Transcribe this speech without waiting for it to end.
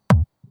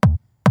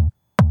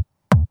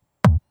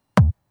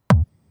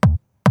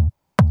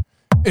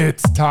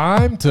It's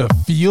time to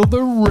feel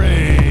the rage.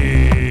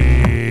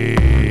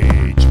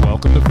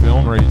 Welcome to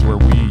Film Rage, where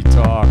we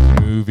talk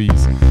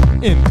movies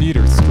in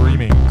theaters,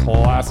 streaming,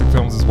 classic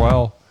films as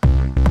well.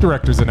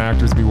 Directors and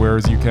actors, beware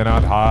as you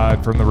cannot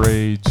hide from the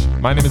rage.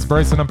 My name is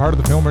Bryce, and I'm part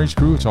of the Film Rage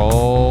crew, which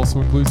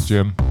also includes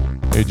Jim.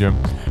 Hey, Jim.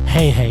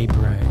 Hey,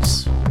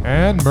 Bryce.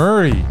 And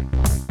Murray.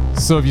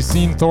 So have you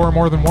seen Thor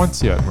more than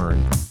once yet, Murray?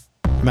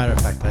 Matter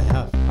of fact, I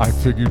have. I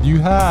figured you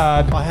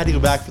had. Well, I had to go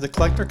back for the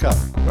collector cup.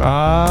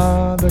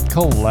 The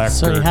collector.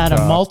 So you had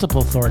a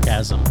multiple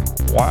Thorgasm.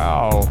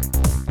 Wow.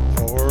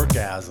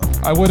 Orgasm.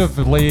 I would have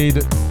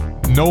laid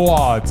no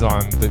odds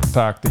on the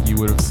fact that you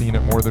would have seen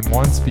it more than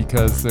once,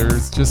 because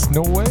there's just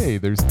no way.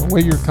 There's no way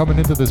you're coming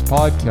into this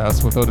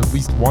podcast without at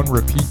least one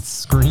repeat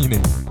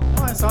screening.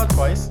 Oh, I saw it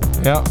twice.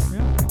 Yeah.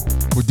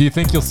 Well, do you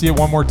think you'll see it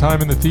one more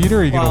time in the theater,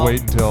 or are you going to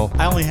wait until...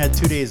 I only had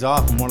 2 days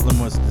off, and one of them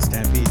was the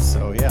Stampede,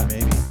 so yeah,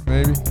 maybe.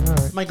 Maybe? All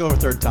right. Might go a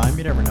third time,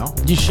 you never know.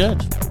 You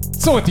should.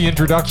 So with the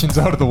introductions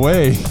out of the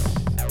way,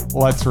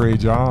 let's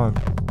rage on.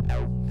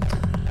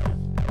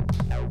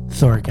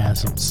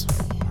 Thorgasms.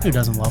 Who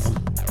doesn't love them?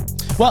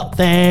 Well,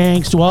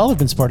 thanks to all who've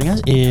been supporting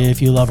us.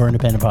 If you love our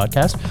independent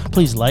podcast,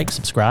 please like,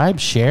 subscribe,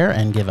 share,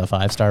 and give a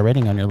 5-star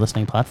rating on your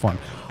listening platform.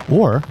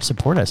 Or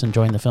support us and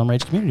join the Film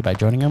Rage community by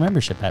joining our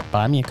membership at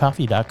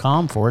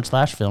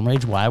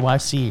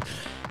buymeacoffee.com/FilmRageYYC.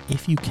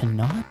 If you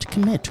cannot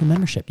commit to a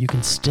membership, you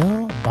can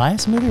still buy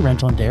us a movie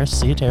rental and dare us to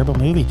see a terrible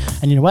movie.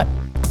 And you know what?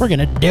 We're going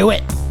to do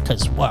it,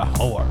 because we're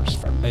whores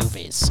for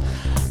movies.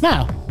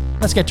 Now,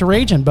 let's get to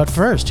raging. But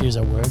first, here's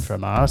a word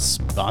from our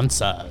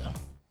sponsor.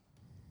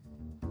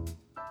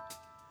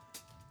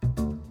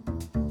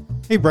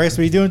 Hey, Bryce, what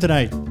are you doing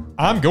tonight?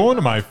 I'm going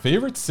to my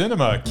favorite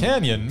cinema,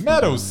 Canyon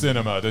Meadow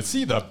Cinema, to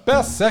see the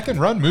best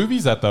second-run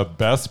movies at the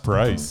best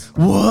price.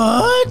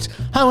 What?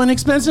 How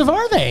inexpensive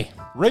are they?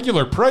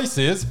 Regular price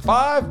is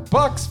 $5,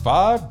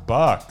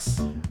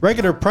 $5.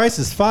 Regular price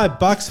is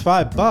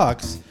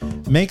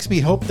 $5. Makes me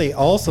hope they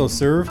also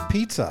serve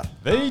pizza.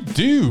 They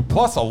do,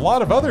 plus a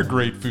lot of other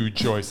great food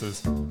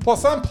choices.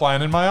 Plus, I'm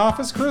planning my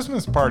office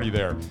Christmas party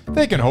there.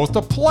 They can host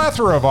a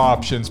plethora of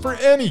options for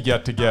any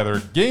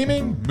get-together.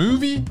 Gaming,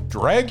 movie,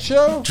 drag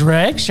show.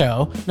 Drag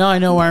show? Now I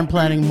know where I'm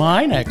planning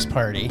my next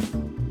party.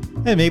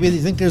 Hey, maybe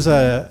you think there's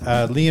a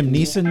Liam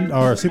Neeson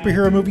or a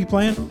superhero movie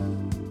planned?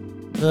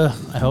 I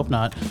hope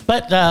not.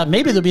 But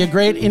maybe there'll be a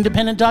great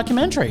independent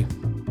documentary.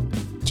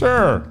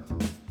 Sure.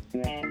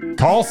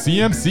 Call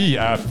CMC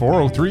at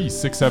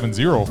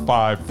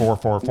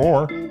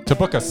 403-670-5444 to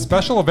book a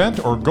special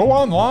event, or go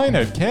online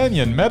at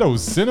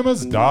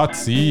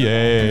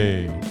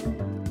canyonmeadowscinemas.ca.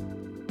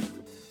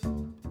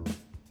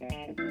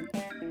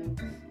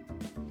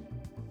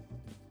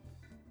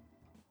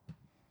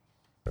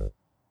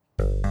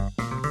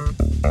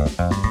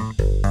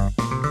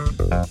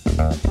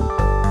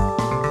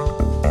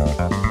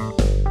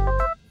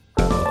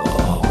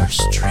 Oh, we're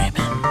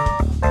streaming.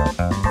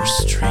 We're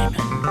streaming.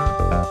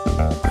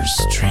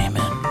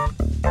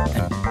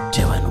 And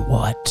doing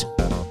what?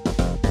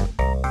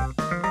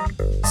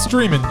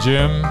 Streaming,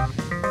 Jim.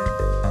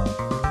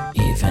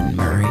 Even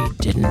Murray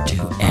didn't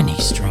do any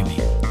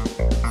streaming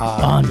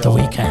on the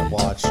Don't weekend.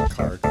 Watch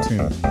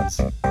cartoons.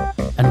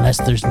 Unless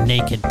there's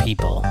naked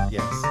people,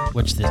 Yes.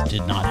 which this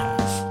did not have.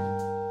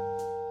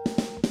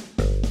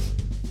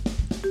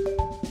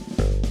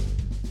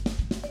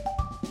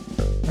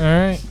 All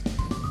right.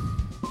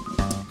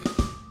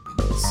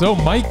 So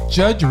Mike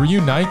Judge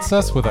reunites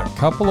us with a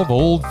couple of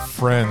old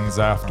friends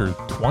after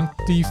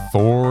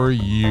 24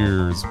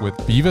 years with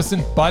Beavis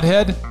and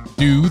Butthead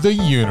Do the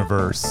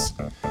Universe.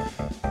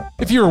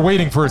 If you were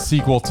waiting for a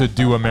sequel to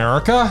Do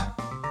America,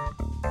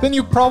 then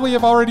you probably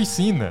have already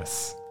seen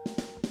this.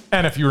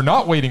 And if you're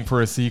not waiting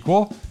for a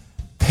sequel,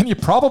 then you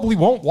probably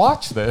won't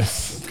watch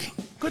this.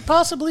 Could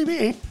possibly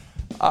be.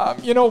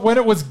 When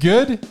it was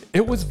good,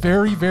 it was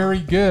very, very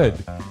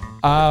good.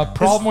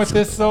 Problem with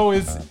this, though,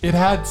 is it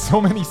had so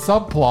many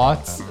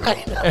subplots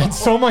and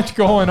so much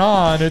going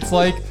on. It's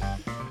like,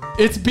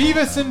 it's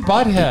Beavis and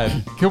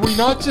Butthead. Can we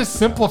not just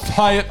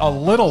simplify it a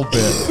little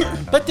bit?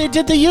 But they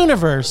did the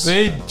universe.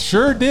 They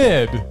sure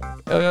did.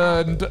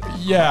 And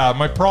yeah,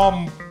 my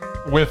problem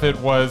with it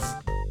was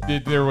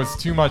there was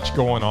too much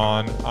going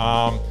on.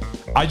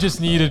 I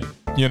just needed,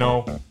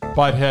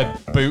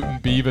 Butthead booting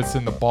Beavis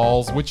in the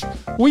balls, which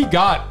we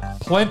got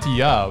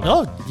plenty of.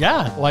 Oh,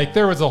 yeah. Like,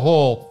 there was a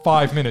whole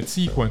 5-minute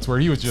sequence where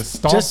he was just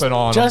stomping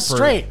on him. Just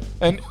straight.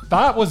 And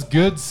that was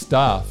good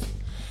stuff.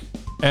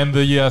 And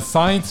the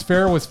science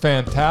fair was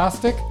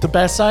fantastic. The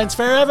best science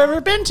fair I've ever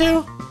been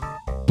to.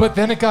 But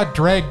then it got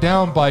dragged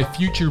down by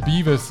future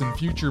Beavis and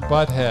future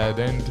Butthead.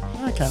 And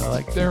I kind of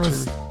like there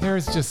was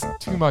just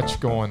too much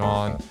going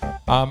on.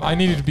 I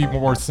needed to be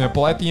more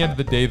simple. At the end of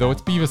the day, though,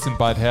 it's Beavis and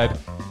Butthead.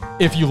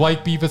 If you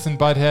like Beavis and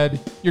Butthead,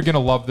 you're going to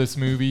love this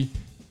movie.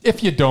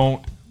 If you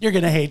don't, you're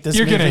going to hate this movie.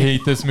 You're going to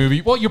hate this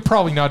movie. Well, you're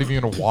probably not even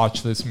going to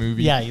watch this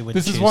movie. Yeah, you would.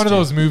 This is one of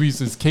those movies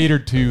that's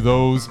catered to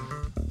those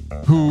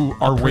who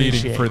are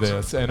waiting for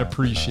this and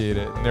appreciate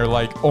it. And they're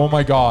like, oh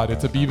my God,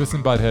 it's a Beavis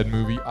and Butthead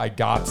movie. I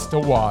gots to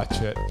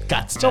watch it.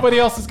 Gots to. Nobody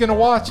else is going to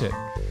watch it.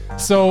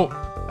 So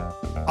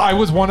I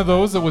was one of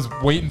those that was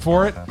waiting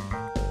for it.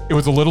 It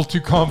was a little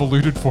too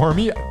convoluted for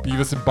me.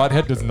 Beavis and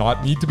Butthead does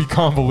not need to be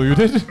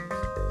convoluted.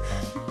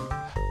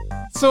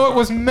 So it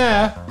was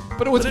meh,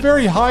 but it was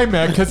very high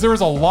meh because there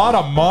was a lot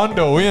of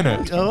Mondo in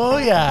it. Oh,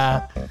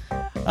 yeah.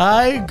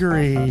 I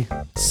agree.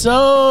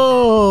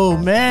 So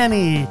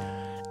many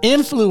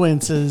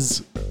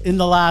influences in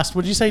the last,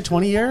 would you say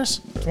 20 years?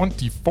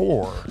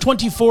 24.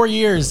 24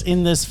 years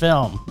in this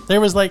film.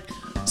 There was like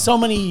so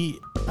many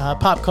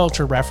pop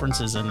culture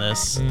references in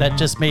this that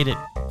just made it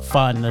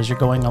fun as you're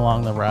going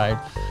along the ride.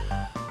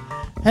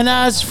 And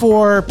as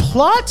for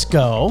plots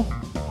go,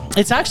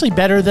 it's actually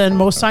better than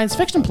most science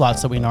fiction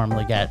plots that we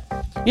normally get.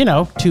 You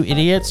know, two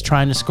idiots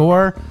trying to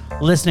score,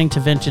 listening to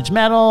vintage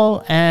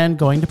metal, and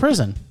going to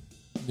prison.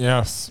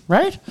 Yes.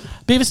 Right?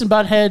 Beavis and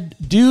Butthead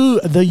do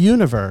the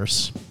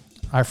universe.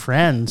 Our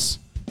friends,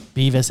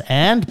 Beavis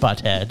and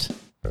Butthead,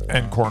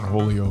 And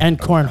Cornholio. and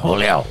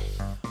Cornholio,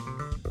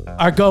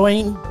 are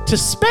going to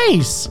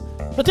space.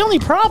 But the only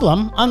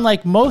problem,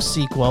 unlike most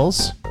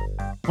sequels,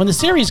 when the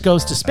series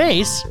goes to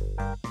space,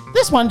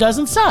 this one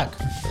doesn't suck.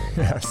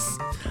 Yes.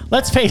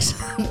 Let's face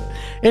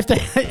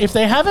it, if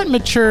they haven't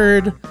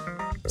matured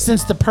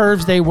since the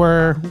pervs they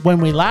were when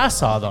we last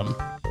saw them,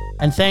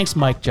 and thanks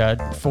Mike Judd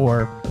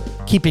for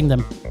keeping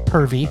them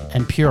pervy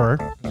and pure,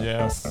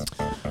 Yes.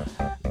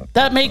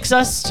 that makes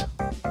us,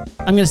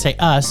 I'm going to say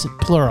us,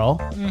 plural,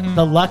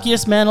 the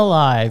luckiest men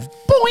alive.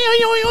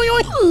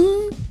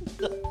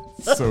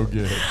 So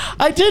good.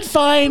 I did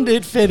find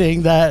it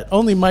fitting that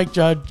only Mike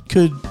Judd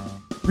could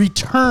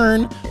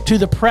return to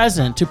the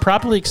present to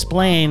properly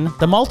explain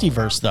the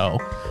multiverse, though,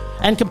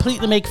 and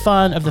completely make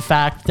fun of the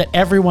fact that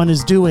everyone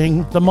is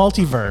doing the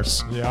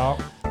multiverse. Yeah.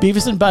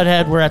 Beavis and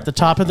Butthead were at the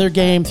top of their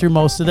game through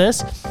most of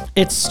this.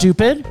 It's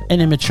stupid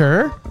and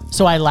immature,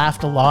 so I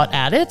laughed a lot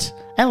at it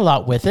and a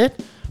lot with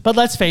it. But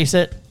let's face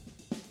it,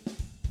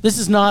 this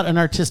is not an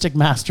artistic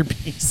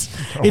masterpiece.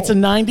 No. It's a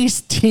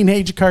 90s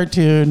teenage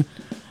cartoon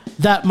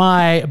that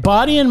my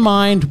body and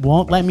mind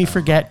won't let me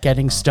forget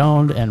getting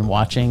stoned and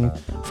watching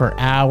for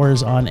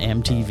hours on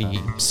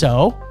MTV.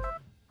 So,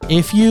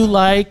 if you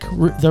like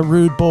the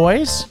Rude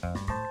Boys,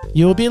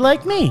 you'll be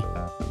like me.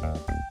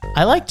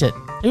 I liked it.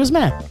 It was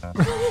meh.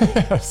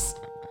 Yes.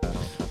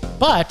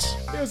 But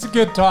It was a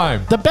good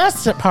time. the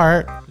best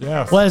part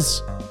Yes.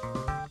 was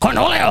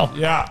Cornholio.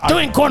 Yeah.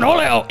 Doing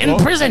Cornholio in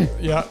prison.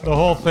 Yeah, the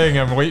whole thing.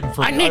 I'm waiting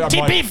for. I need I'm TP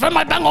like, for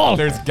my bunghole.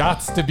 There's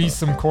gots to be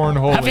some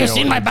Cornholio. Have you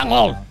seen my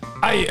bunghole?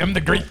 I am the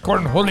great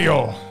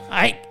Cornholio.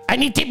 I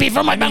need TP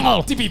for my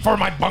bunghole. TP for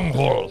my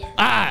bunghole.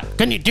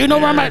 Do you know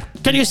where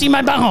can you see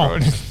my bunghole?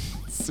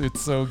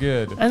 It's so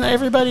good. And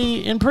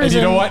everybody in And prison.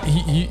 you know what?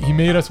 He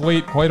made us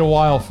wait quite a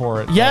while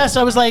for it. Yes,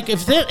 I was like,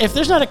 if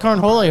there's not a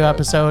Cornholio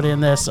episode in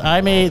this,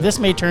 this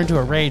may turn to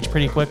a rage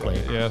pretty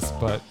quickly. Yes,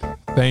 but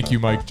thank you,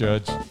 Mike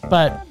Judge.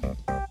 But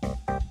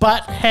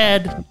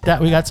Butthead,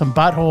 that we got some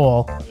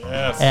butthole,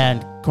 Yes.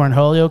 and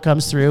Cornholio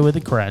comes through with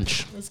a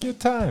crunch. It's a good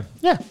time.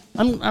 Yeah,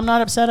 I'm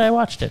not upset. I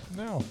watched it,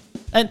 No.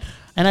 and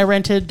I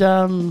rented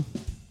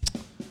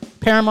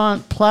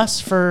Paramount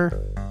Plus for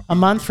a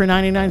month for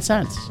 99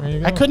 cents. There you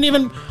go. I couldn't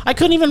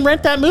even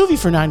rent that movie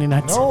for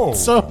 99 No.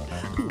 cents. So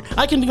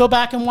I can go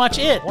back and watch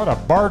it. What a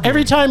bargain.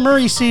 Every time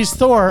Murray sees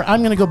Thor,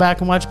 I'm going to go back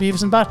and watch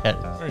Beavis and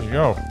Butthead. There you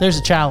go. There's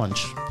a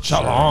challenge.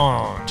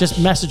 Challenge. Just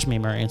message me,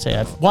 Murray, and say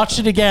I've watched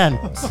it again.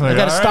 I like, gotta all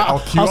right, stop. I'll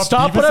queue up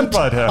stop Beavis what and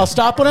Butthead. I'll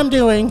stop what I'm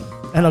doing,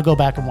 and I'll go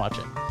back and watch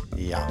it.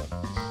 Yeah.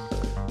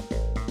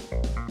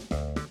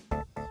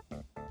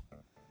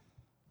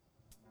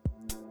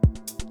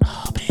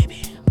 Oh,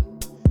 baby.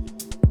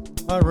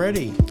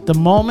 Already. The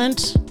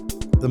moment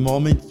The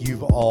moment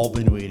you've all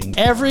been waiting for.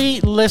 every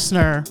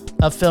listener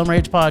of Film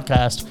Rage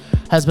Podcast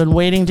has been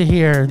waiting to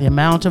hear the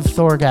amount of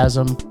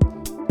Thorgasm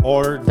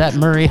Or that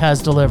Murray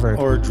has delivered.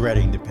 or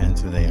dreading,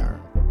 depends who they are.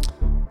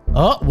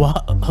 Oh,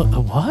 what?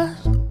 What?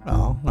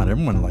 Well, not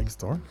everyone likes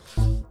Thor.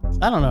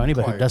 I don't know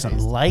anybody who Quiet doesn't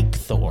taste. like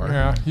Thor.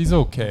 Yeah, he's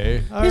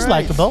okay. All He's right.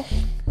 likable.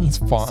 He's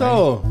fine.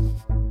 So,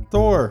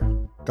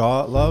 Thor,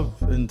 God, Love,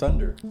 and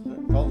Thunder.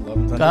 God, Love,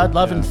 and Thunder. God,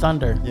 Love, yeah. and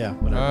Thunder. Yeah,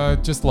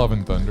 whatever. Just Love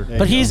and Thunder. There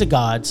But you he's go. a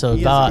god, so He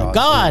is a God,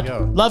 god, there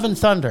you go. Love and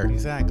Thunder.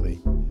 Exactly.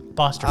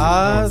 Boston.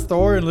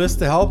 Thor enlists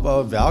the help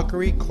of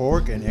Valkyrie,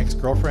 Korg, and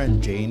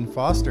ex-girlfriend Jane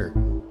Foster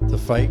to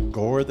fight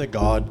Gore the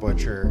God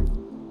Butcher,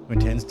 who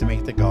intends to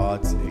make the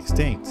gods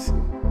extinct.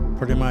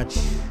 Pretty much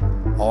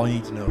all you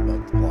need to know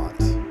about the plot.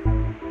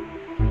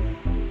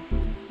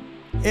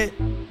 It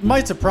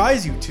might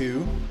surprise you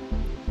two,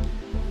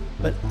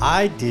 but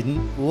I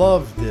didn't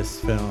love this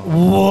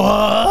film.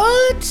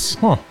 What?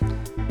 Huh.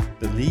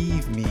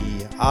 Believe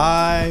me,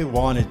 I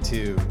wanted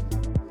to.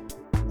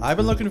 I've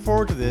been looking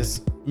forward to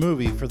this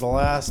movie for the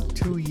last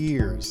 2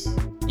 years.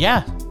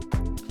 Yeah.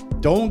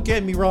 Don't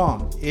get me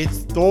wrong, it's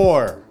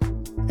Thor,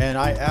 and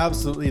I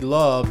absolutely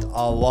loved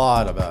a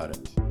lot about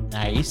it.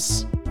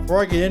 Nice.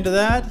 Before I get into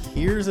that,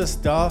 here's the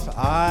stuff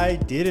I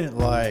didn't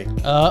like.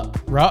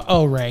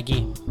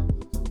 Raggy.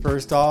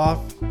 First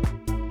off,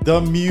 the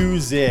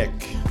music.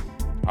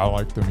 I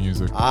like the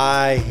music.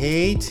 I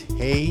hate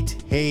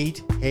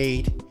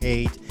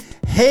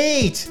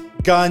hate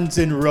Guns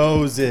N'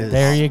 Roses.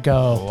 There you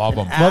go. Love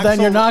them. Well, then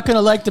Axl- you're not going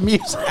to like the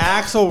music.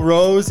 Axl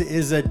Rose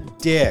is a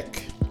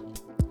dick.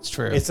 It's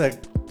true. It's a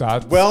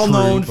That's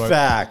well-known true, but-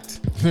 fact.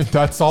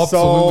 That's So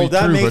absolutely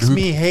that true. makes but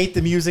me hate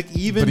the music But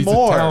even he's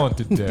more. a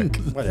talented dick.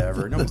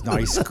 Whatever. No, it's not.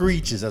 He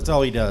screeches. That's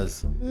all he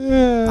does.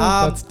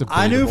 That's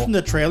I knew debatable. from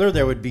the trailer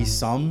there would be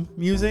some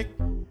music.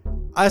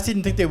 I just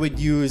didn't think they would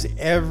use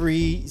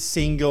every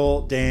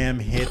single damn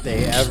hit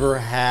they ever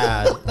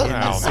had in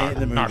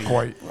the movie. Not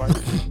quite.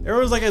 There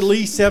was like at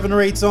least 7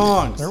 or 8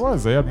 songs. There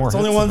was. They had more. It's the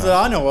only hits ones than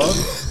that I know of.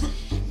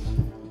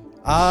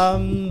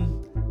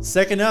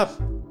 Second up,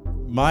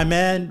 my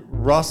man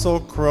Russell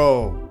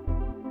Crowe,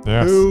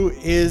 Yes. who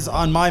is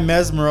on my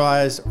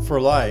mesmerized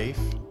for life.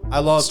 I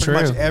love It's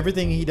pretty much true.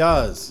 everything he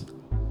does.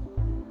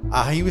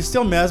 He was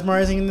still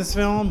mesmerizing in this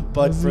film,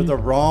 but for the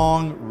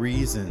wrong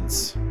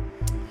reasons.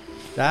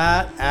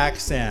 That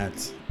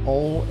accent,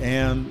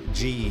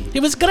 OMG. It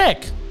was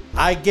Greek.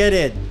 I get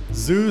it.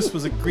 Zeus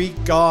was a Greek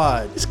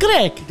god. It's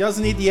Greek. He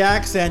doesn't need the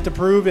accent to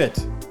prove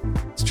it.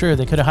 It's true.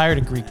 They could have hired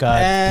a Greek guy.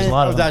 There's And a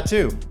lot of them. that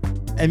too.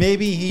 And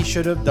maybe he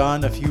should have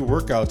done a few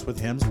workouts with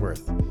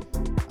Hemsworth.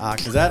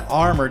 Because that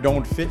armor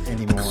don't fit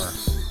anymore.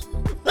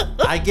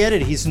 I get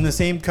it. He's from the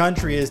same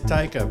country as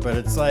Taika. But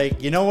it's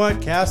like, you know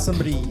what? Cast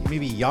somebody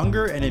maybe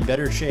younger and in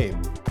better shape.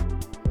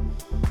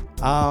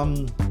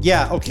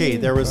 Yeah, okay.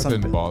 There was That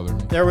didn't bother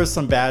me. There was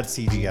some bad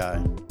CGI.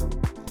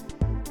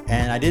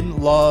 And I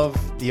didn't love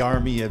the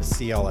army of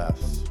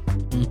CLFs.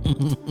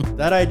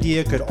 That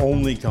idea could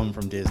only come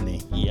from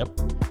Disney. Yep.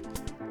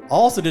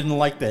 Also didn't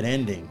like that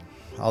ending.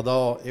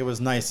 Although it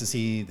was nice to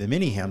see the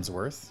mini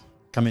Hemsworth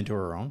come into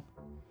her own.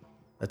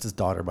 That's his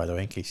daughter, by the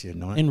way, in case you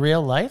didn't know it. In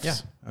real life? Yeah,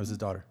 that was his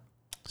daughter.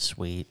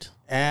 Sweet.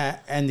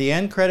 And the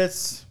end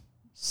credits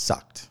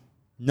sucked.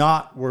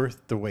 Not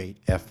worth the wait,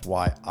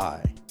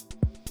 FYI.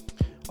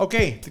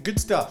 Okay, the good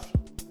stuff.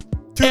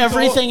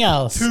 Everything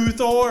else. 2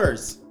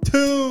 Thors.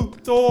 2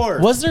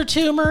 Thors. Was there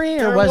 2, Marie, or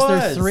There was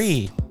there was.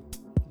 3?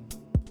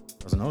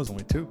 Doesn't know, there's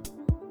only 2.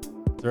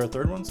 Is there a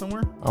third one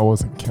somewhere? I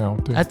wasn't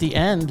counting. At the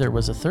end, there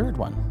was a 3rd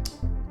one.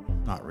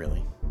 Not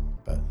really.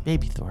 But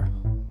Baby Thor.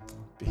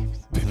 Baby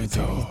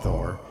Thor. Baby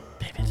Thor.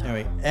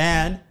 Anyway,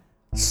 and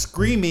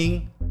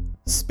screaming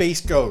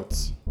space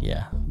goats.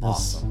 Yeah. This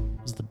Awesome.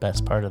 was the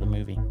best part of the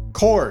movie.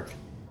 Korg,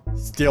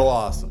 still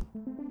awesome.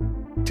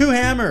 2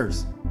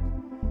 hammers,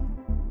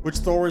 which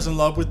Thor was in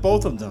love with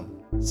both of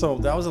them. So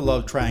that was a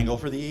love triangle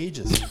for the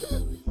ages.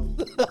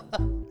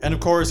 And of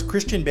course,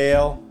 Christian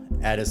Bale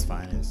at his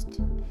finest.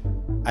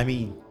 I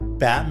mean,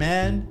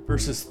 Batman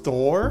versus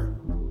Thor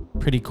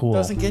Pretty cool.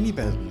 doesn't get any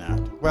better than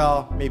that.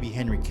 Well, maybe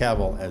Henry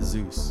Cavill as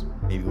Zeus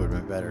maybe would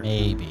have been better.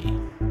 Maybe.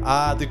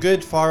 The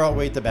good far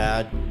outweighed the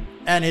bad,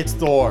 and it's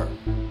Thor.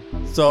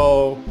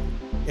 So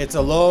it's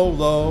a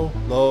low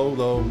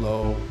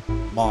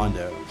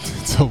Mondo.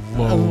 It's a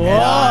low. And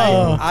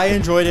Whoa. I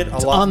enjoyed it a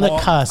lot on the more.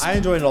 cusp. I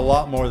enjoyed it a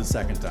lot more the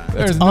second time.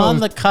 There's On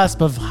no, the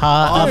cusp of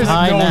high there's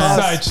no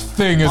mass. such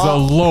thing as a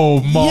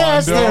low Mondo.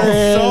 Yes,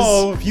 there is.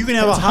 So if you can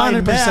have It's a high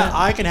 100%. Matt,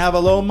 I can have a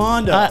low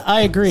Mondo.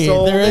 I agree.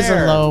 So There is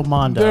there. a low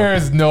Mondo.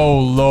 There's no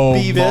low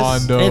Beavis.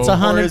 Mondo. It's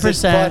Or is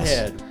it 100%.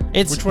 Butthead?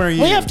 It's Which one are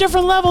you? We have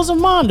different levels of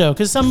Mondo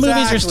because some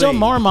movies are still Exactly.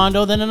 more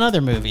Mondo than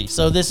another movie.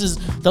 So this is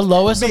the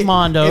lowest of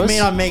Mondos. It may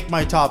not make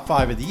my top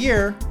 5 of the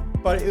year,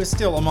 but it was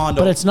still a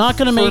Mondo. But it's not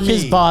gonna for make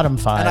his me. bottom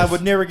 5. And I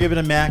would never give it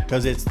a Matt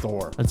because it's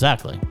Thor.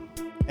 Exactly.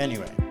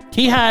 Anyway,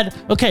 He had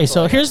okay.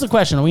 So here's the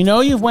question: we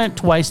know you've went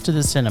twice to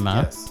the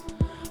cinema. yes.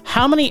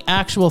 How many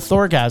actual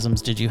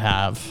Thorgasms did you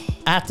have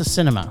at the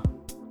cinema?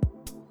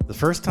 The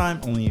first time,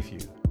 only a few.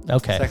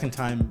 Okay. Second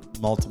time,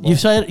 multiple. You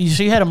said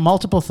you had a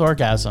multiple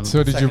Thorgasm.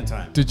 So Second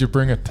time. did you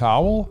bring a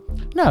towel?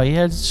 No, he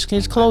had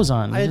his clothes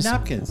on. I He had just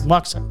napkins.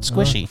 Walks out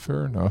squishy.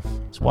 Fair enough.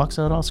 Just walks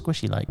out all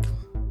squishy like.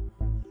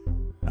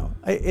 No,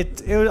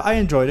 I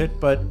enjoyed it,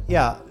 but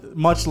yeah,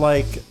 much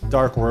like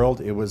Dark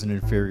World, it was an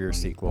inferior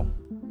sequel.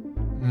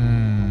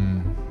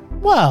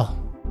 Well,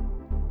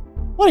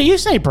 what do you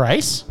say,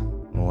 Bryce?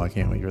 Oh, I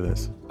can't wait to hear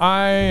this.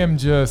 I am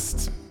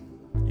just.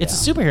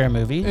 It's a superhero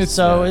movie, It's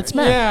so it's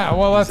meant. Yeah,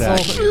 well, that's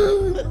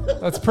Exactly.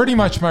 that's pretty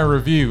much my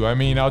review. I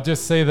mean, I'll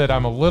just say that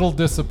I'm a little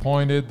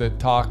disappointed that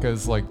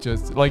Taka's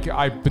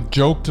I've been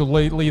joked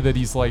lately that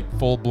he's like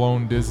full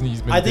blown Disney.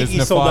 He's been I think he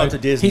sold Disney-fied. out to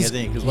Disney. He's- I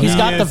think is he's what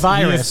got happened. the He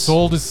virus. has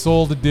sold his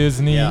soul to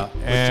Disney, Yeah,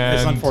 which and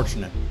is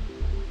unfortunate.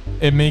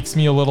 it makes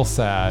me a little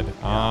sad. it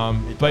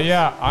But does.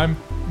 yeah,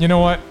 you know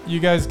what? You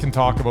guys can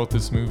talk about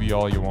this movie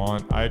all you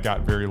want. I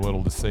got very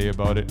little to say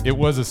about it. It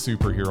was a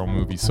superhero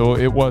movie, so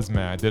it was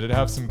mad. Did it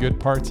have some good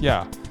parts?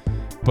 Yeah.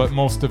 But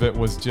most of it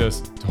was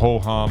just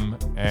ho-hum,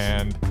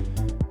 and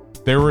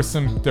there was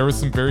some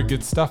very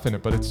good stuff in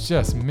it, but it's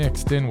just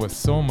mixed in with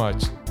so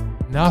much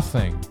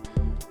nothing.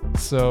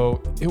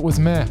 So it was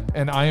meh,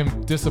 and I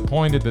am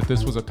disappointed that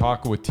this was a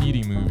Taika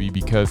Waititi movie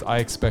because I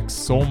expect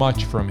so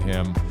much from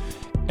him,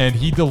 and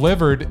he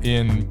delivered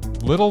in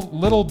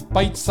little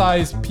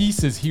bite-sized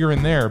pieces here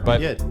and there. But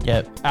He did.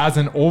 Yep. as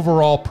an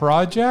overall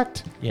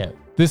project, Yep.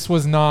 this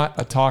was not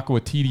a Taika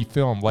Waititi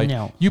film. Like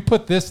No. you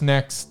put this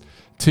next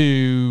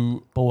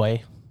to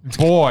Boy.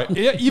 Boy.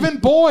 Even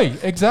boy.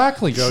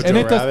 Exactly. Jojo and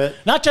it does, Rabbit.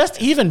 Not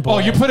just even boy. oh,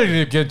 you put it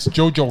against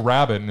Jojo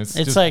Rabbit, and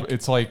it's like-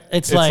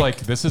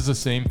 this is the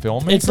same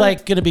film. It's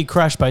like going to be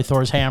crushed by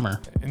Thor's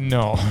hammer.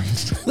 No.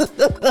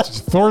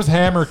 Thor's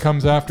hammer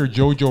comes after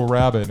Jojo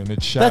Rabbit, and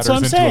it shatters what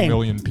I'm into saying. a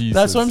million pieces.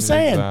 That's what I'm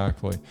saying.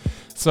 Exactly.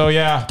 So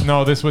yeah,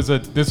 no, this was a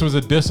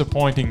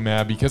disappointing,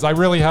 man, because I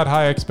really had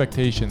high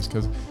expectations,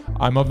 because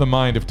I'm of the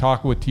mind if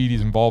Taika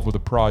Waititi's involved with a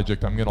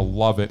project, I'm gonna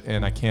love it,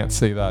 and I can't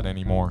say that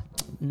anymore.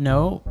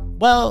 No.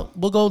 Well,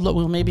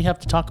 we'll maybe have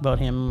to talk about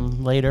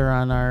him later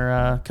on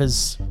our,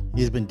 because,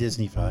 He's been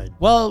Disney-fied.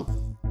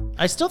 well,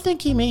 I still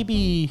think he may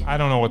be I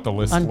don't know what the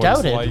list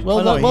undoubted. looks like. Well,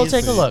 Oh, no, we'll he's-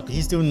 take a look.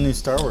 He's doing a new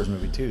Star Wars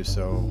movie too,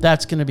 so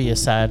That's going to be a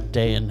sad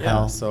day in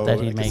hell so that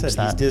he like I makes said,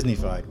 that. he's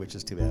Disney-fied, which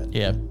is too bad.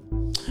 Yeah.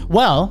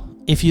 Well,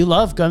 if you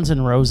love Guns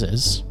N'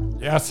 Roses,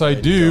 Yes, I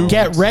do.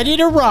 get ready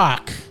to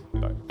rock.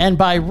 And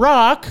by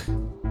rock,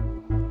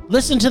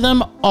 listen to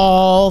them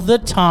all the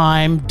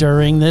time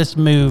during this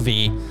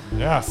movie.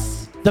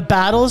 Yes. The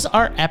battles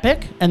are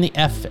epic, and the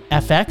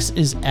FX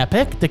is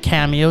epic. The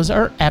cameos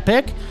are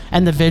epic,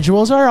 and the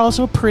visuals are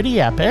also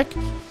pretty epic.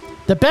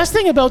 The best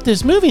thing about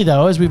this movie,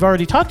 though, as we've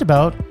already talked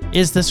about,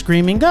 is the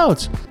screaming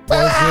goats.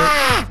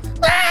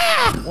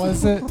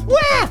 Was it?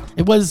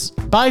 It was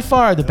by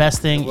far the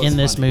best thing in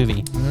this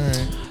movie.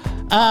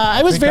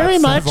 I was very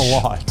much. A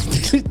lot.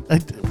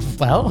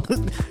 Well,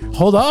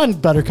 hold on,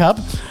 Buttercup.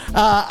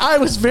 I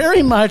was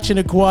very much in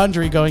a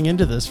quandary going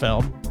into this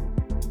film.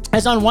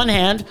 As on one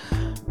hand,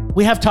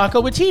 we have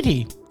Taika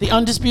Waititi, the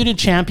undisputed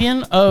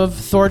champion of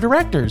Thor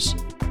directors.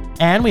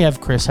 And we have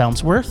Chris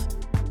Hemsworth,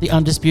 the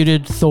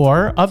undisputed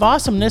Thor of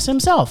awesomeness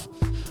himself.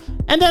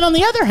 And then on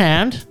the other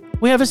hand,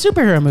 we have a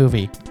superhero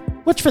movie,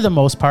 which for the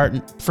most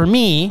part, for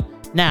me,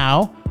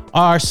 now,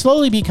 are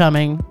slowly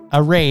becoming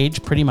a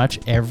rage pretty much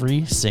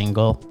every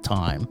single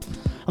time.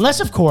 Unless,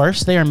 of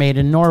course, they are made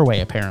in Norway,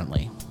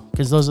 apparently.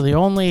 Because those are the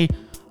only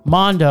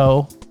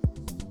Mondo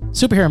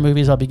superhero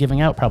movies I'll be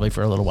giving out probably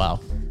for a little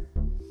while.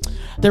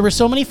 There were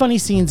so many funny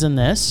scenes in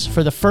this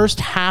for the first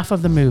half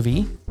of the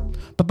movie,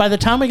 but by the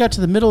time we got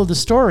to the middle of the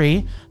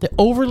story, the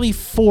overly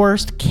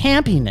forced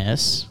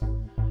campiness,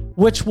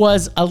 which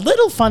was a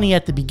little funny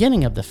at the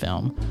beginning of the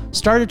film,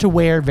 started to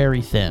wear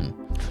very thin.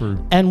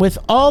 True. And with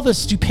all the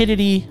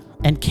stupidity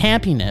and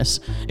campiness,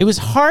 it was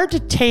hard to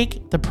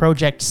take the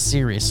project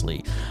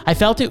seriously. I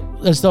felt it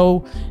as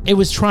though it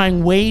was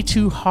trying way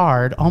too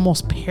hard,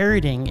 almost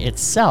parroting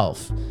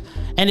itself.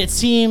 And it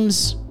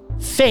seems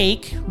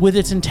fake with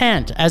its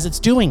intent as it's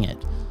doing it.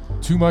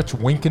 Too much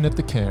winking at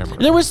the camera.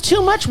 There was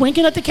too much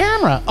winking at the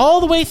camera all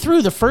the way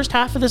through the first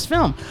half of this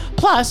film.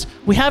 Plus,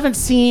 we haven't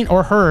seen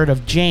or heard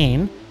of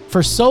Jane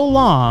for so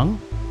long.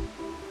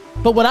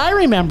 But what I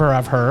remember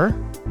of her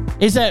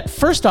is that,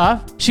 first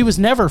off, she was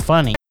never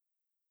funny.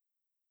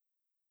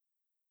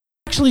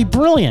 Actually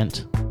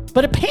brilliant.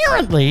 But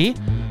apparently,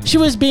 she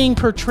was being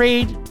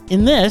portrayed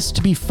in this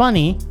to be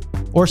funny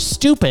or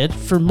stupid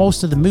for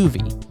most of the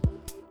movie.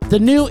 The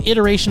new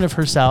iteration of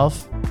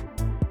herself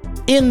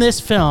in this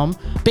film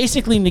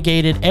basically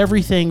negated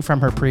everything from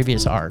her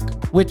previous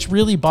arc, which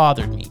really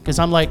bothered me because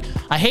I'm like,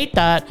 I hate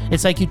that.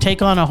 It's like you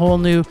take on a whole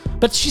new,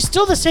 but she's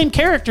still the same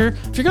character.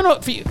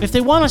 If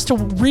they want us to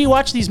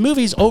rewatch these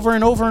movies over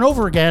and over and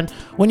over again,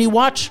 when you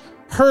watch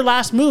her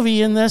last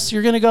movie in this,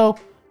 you're gonna go,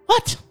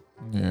 what?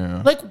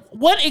 Yeah. Like,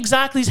 what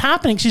exactly is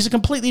happening? She's a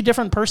completely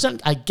different person.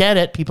 I get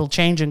it. People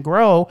change and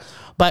grow,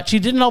 but she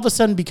didn't all of a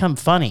sudden become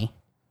funny.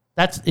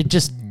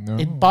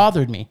 It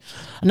bothered me.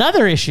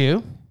 Another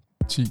issue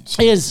She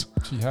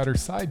had her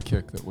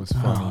sidekick that was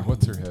funny.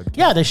 What's her head?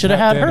 yeah, they should have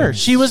had her.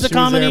 She was a She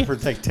was there comedy. for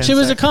like 10 She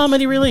was a seconds.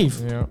 comedy relief.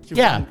 Yeah.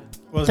 Yeah.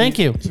 Thank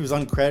you. She was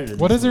uncredited.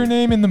 What is her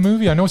name in the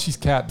movie? I know she's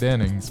Kat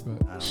Dennings,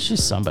 but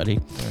She's somebody.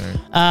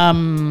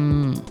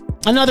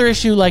 Another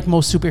issue, like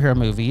most superhero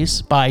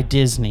movies by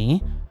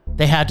Disney,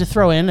 they had to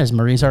throw in, as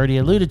Marie's already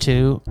alluded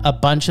to, a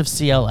bunch of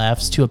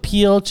CLFs to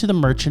appeal to the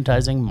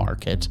merchandising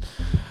market,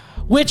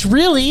 which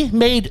really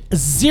made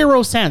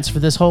zero sense for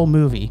this whole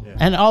movie. Yeah.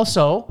 And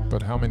also,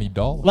 but how many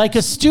dollars? like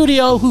a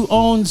studio who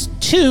owns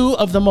two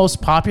of the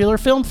most popular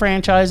film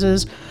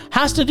franchises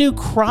has to do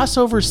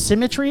crossover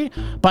symmetry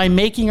by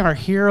making our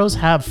heroes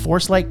have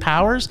force-like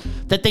powers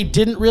that they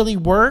didn't really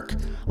work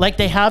like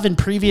they have in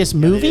previous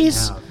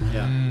movies.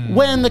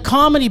 When the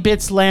comedy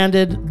bits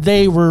landed,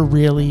 they were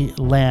really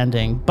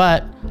landing.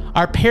 But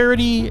our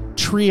parody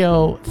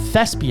trio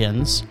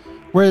thespians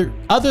were,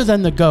 other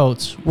than the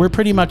goats, were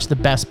pretty much the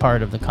best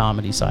part of the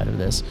comedy side of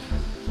this.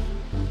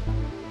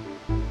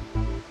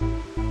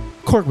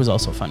 Korg was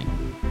also funny.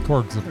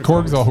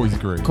 Korg's always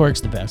great.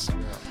 Korg's the best.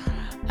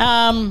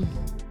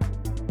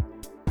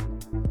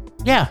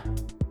 Yeah.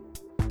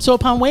 So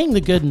upon weighing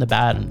the good and the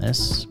bad in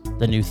this,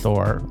 the new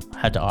Thor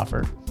had to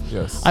offer,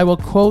 Yes. I will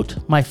quote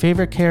my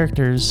favorite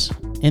characters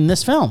in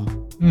this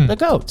film, the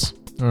goats.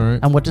 All right.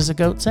 And what does a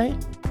goat say?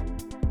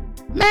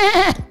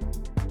 Meh!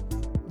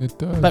 It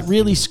does. But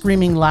really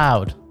screaming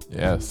loud.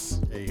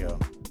 Yes. There you go.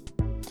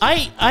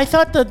 I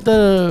thought that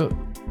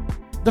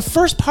the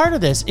first part of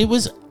this,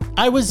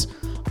 I was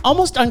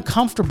almost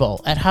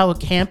uncomfortable at how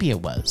campy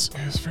it was.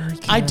 It was very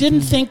I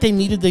didn't think they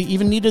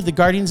even needed the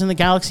Guardians of the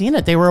Galaxy in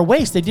it. They were a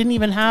waste. They didn't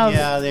even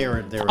have they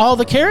were all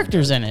the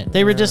characters in it.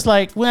 They were just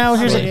like, well,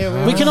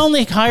 we can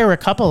only hire a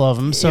couple of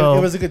them. So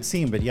it was a good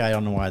scene, but yeah, I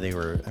don't know why they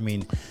were. I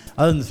mean,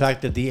 other than the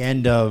fact that at the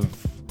end of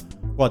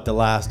the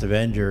last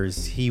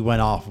Avengers, he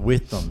went off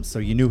with them, so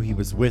you knew he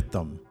was with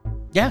them.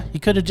 yeah, you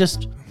could have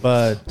just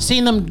But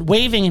seen them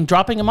waving and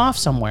dropping them off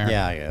somewhere.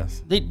 yeah, I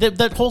guess.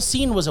 That whole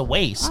scene was a I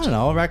waste. don't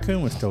know.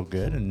 Raccoon was still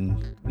good, and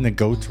the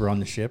goats were on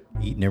the ship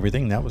eating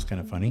everything. That was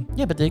kind of funny.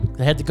 Yeah, but they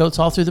had the goats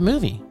all through the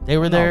movie. They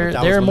were there. No, but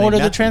that They was were when more to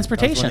the met them. That was when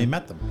transportation. they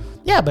met them.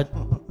 Yeah, but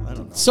I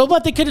don't know. so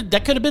what? That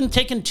could have been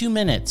taken 2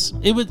 minutes.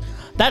 It was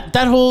that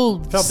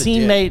whole Felt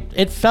scene legit.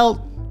 it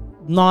felt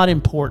not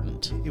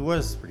important. It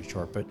was pretty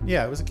short, but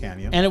yeah, it was a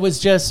cameo. And it was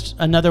just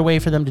another way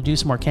for them to do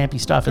some more campy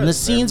stuff. And the Very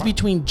scenes much.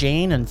 between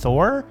Jane and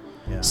Thor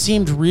Yeah.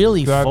 seemed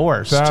really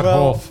forced. That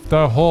Well-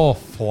 whole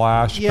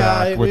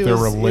flashback with their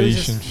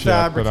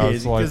relationship. But I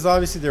was like, because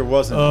obviously there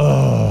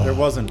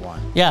wasn't one.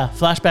 Yeah,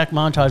 flashback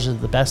montages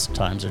at the best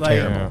times are Like,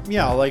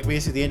 terrible. like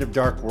basically the end of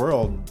Dark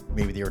World,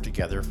 maybe they were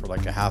together for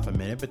like a half a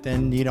minute, but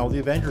then the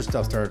Avengers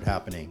stuff started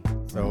happening.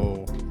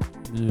 So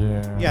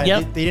yeah,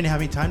 Yep. they didn't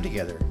have any time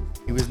together.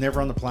 He was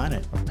never on the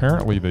planet.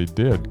 Apparently they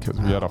did, because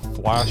we had a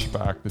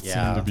flashback that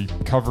Yeah. seemed to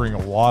be covering a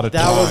lot of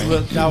That time. was a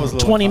little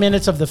 20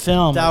 minutes of the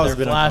film, That was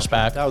their a bit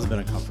flashback. That was a bit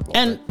uncomfortable.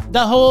 And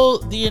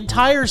the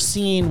entire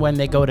scene when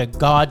they go to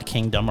God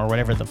Kingdom or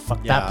whatever the fuck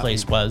Yeah. that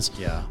place was,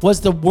 Yeah.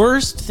 was the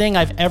worst thing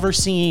I've ever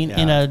seen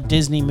in Yeah. a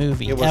Disney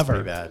movie it was ever.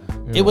 pretty bad.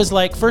 It was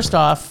like, first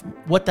off,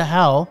 what the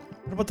hell?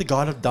 What about the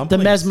God of The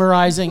Dumplings?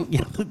 mesmerizing,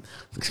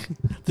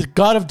 the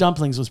God of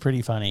Dumplings was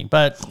pretty funny,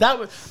 but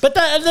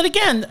then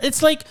again,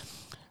 it's like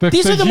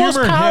these are the most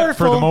humor hit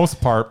powerful. for the most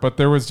part, but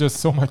there was just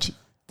so much.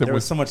 There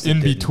was so much in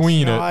that didn't.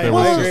 between No, it. I There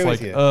was agree just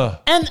with like, you. ugh.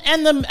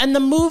 and the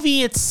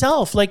movie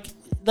itself, like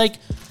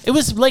it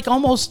was like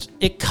almost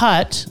it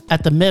cut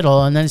at the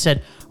middle, and then it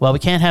said, "Well, we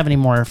can't have any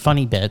more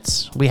funny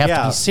bits. We have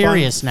to be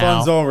serious now.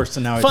 Fun's over,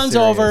 so now Fun's it's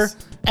serious. over."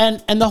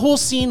 And the whole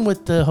scene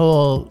with the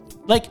whole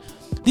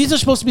these are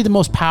supposed to be the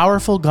most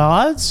powerful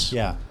gods.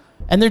 Yeah.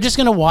 And they're just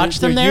gonna watch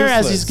They're them there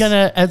as useless. they're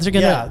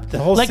gonna Yeah, the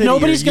whole city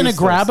nobody's are gonna useless.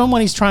 grab him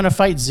when he's trying to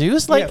fight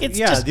Zeus. It's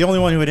just the only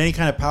one who had any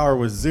kind of power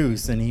was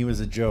Zeus, and he was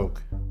a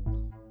joke.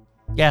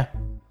 yeah.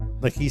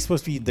 Like he's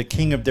supposed to be the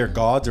king of their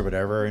gods or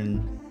whatever,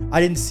 and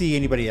I didn't see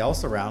anybody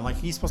else around. Like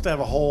he's supposed to have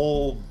a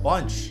whole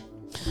bunch.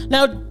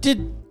 Now,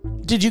 did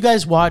you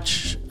guys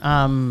watch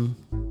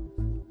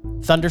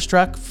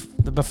Thunderstruck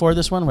before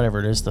this one? Whatever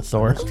it is, the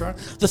Thor. Thunderstruck?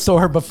 The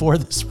Thor before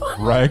this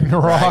one.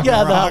 Ragnarok.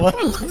 Yeah, that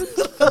one.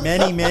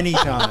 Many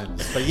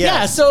times. But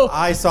Yeah, yes, so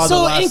I saw the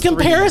so last in three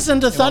comparison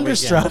to in one weekend.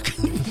 Thunderstruck,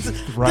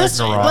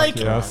 Ragnarok,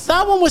 yes.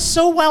 that one was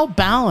so well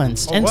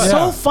balanced and was.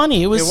 so Yeah.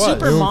 funny. It was It was.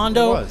 super It was.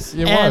 Mondo. It was.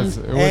 It and was.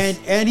 It was.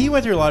 And he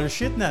went through a lot of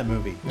shit in that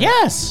movie.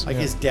 yes, Like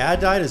his dad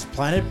died, his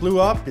planet blew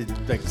up, his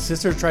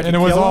sister tried And to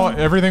it was kill all. him.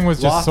 Everything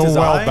was just lost so his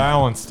well eye.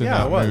 balanced in Yeah,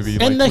 that it was. movie.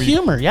 and Like, the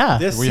humor, yeah.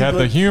 This we seemed had the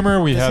like-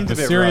 humor, we this had seemed the a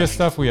bit serious rushed.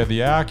 stuff, we had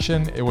the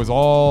action. It was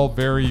all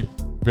very,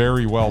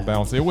 very well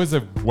balanced. It was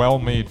a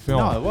well-made film.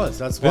 No, it was.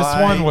 That's This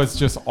why one was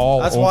just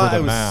all That's over why the I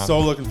was map. so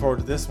looking forward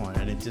to this one,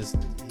 and he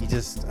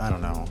just I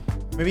don't know.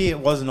 Maybe it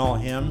wasn't all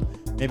him.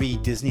 Maybe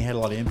Disney had a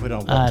lot of input on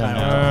what I don't kind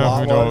know. of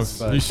plot who knows? was.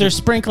 But You They're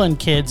sprinkling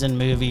kids in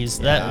movies.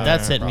 Yeah,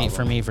 That's it probably.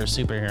 for me for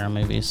superhero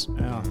movies.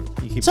 yeah,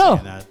 you keep So-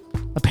 saying that.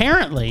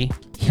 Apparently,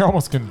 You're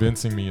almost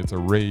convincing me it's a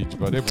rage,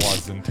 but it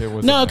wasn't. It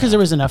was no, because there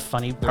was enough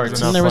funny parts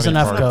enough and there was funny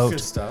enough parts. goat. Good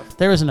stuff.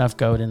 There was enough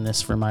goat in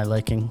this for my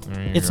liking.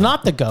 There you It's go.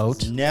 not the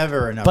goat,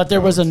 Never enough. but there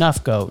was goat.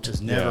 enough goat.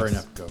 There's never Yes.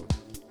 enough goat.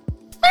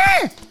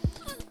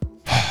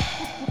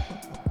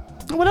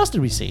 What else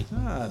did we see?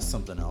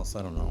 Something else.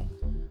 I don't know.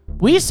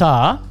 We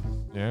saw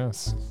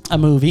Yes, a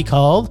movie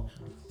called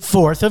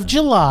 4th of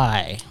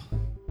July.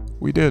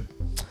 we did.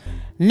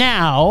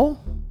 Now,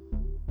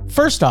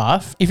 first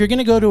off, if you're going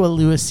to go to a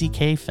Louis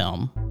C.K.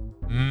 film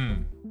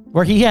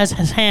where he has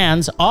his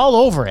hands all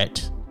over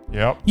it,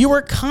 Yep. you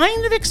were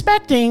kind of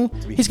expecting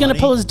he's going to funny.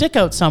 pull his dick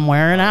out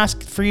somewhere and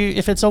ask for you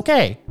if it's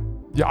okay.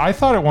 Yeah, I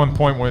thought at one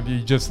point when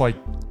he just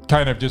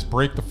kind of just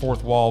break the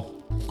fourth wall,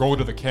 go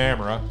to the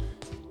camera,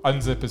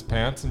 unzip his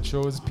pants and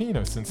show his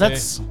penis and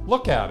That's- say,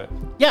 "Look at it.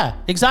 Yeah,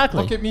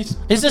 exactly. Look at me. Is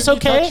look this at me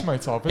okay? touch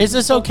myself. Is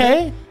this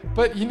okay?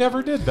 But he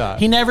never did that.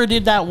 He never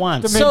did that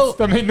once.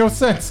 that made no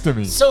sense to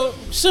me. So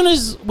soon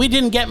as we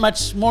didn't get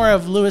much more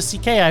of Louis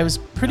C.K., I was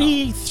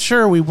pretty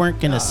sure we weren't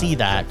going to see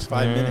that.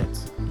 5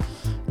 minutes.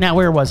 Now,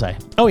 where was I?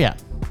 Oh, yeah.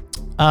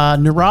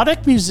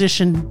 Neurotic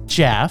musician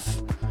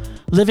Jeff,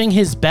 living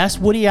his best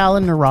Woody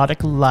Allen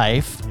neurotic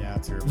life, Yeah,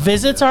 it's your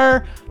visits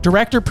our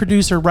director,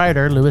 producer,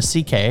 writer, Louis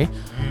C.K.,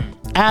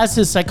 as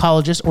his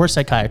psychologist or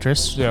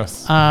psychiatrist.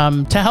 Yes.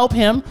 To help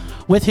him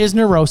with his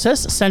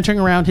neurosis, centering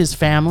around his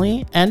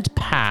family and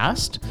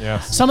past.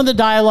 Yes. Some of the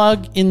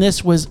dialogue in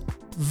this was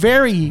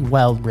very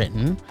well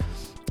written,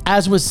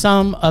 as was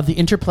some of the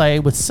interplay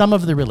with some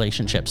of the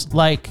relationships,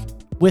 like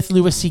with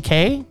Louis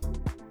C.K.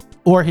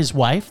 or his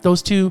wife.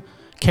 Those two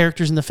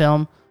characters in the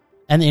film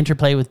and the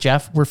interplay with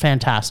Jeff were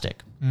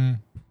fantastic.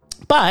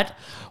 But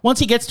once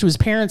he gets to his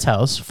parents'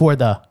 house for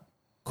the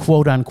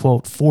quote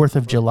unquote 4th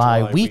of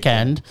July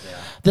weekend,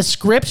 the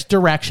script,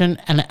 direction,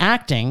 and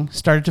acting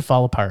started to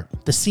fall apart.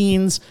 The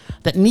scenes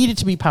that needed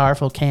to be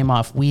powerful came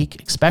off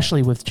weak,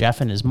 especially with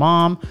Jeff and his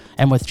mom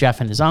and with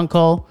Jeff and his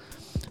uncle.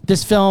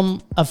 This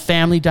film of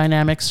family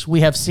dynamics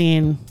we have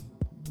seen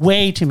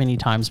way too many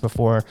times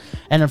before,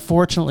 and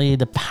unfortunately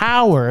the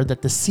power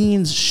that the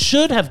scenes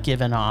should have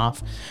given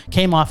off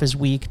came off as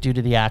weak due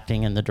to the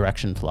acting and the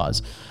direction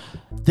flaws.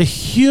 The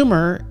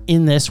humor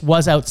in this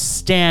was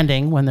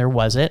outstanding when there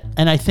was it,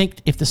 and I think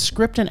if the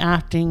script and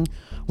acting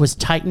was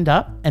tightened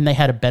up and they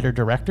had a better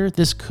director,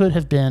 this could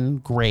have been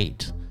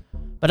great.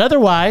 But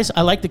otherwise,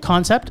 I like the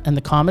concept and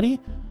the comedy,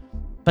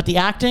 but the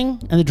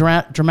acting and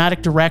the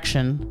dramatic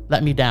direction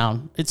let me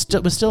down.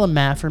 It was still a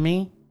meh for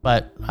me,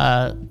 but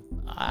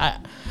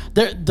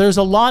there's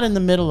a lot in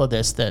the middle of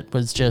this that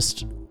was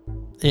just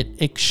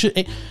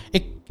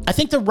I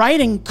think the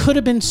writing could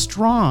have been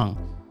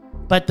strong,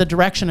 but the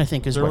direction I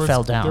think is what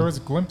fell down. There was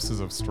glimpses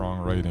of strong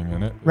writing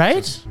in it.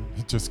 Right?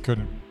 It just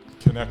couldn't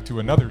connect to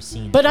another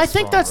scene. But I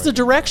think that's the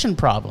direction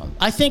problem.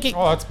 I think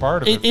that's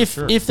part of it.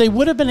 If they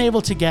would have been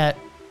able to get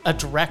a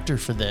director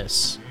for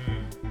this,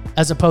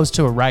 as opposed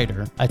to a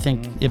writer, I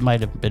think it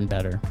might have been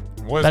better.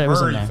 What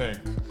does Murray think?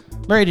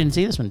 Murray didn't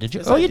see this one, did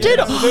you? Oh, you did.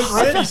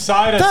 Right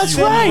beside us. That's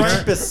right.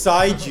 Right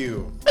beside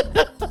you.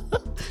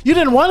 You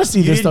didn't want to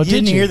see this, though, did you?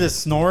 You didn't hear the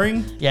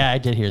snoring? Yeah, I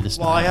did hear this.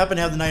 Well, I happened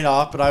to have the night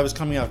off, but I was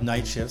coming off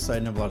night shift, so I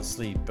didn't have a lot of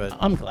sleep. But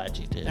I'm glad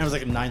you did. And it was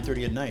like at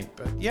 9:30 at night.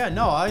 But yeah,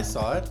 no, I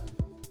saw it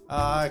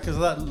because of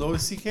that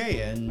Louis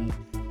C.K. and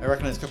I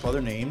recognized a couple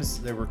other names.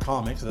 There were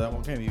comics, so that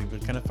one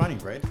kind of funny,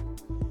 right?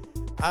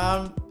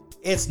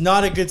 It's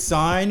not a good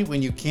sign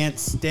when you can't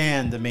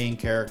stand the main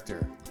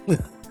character.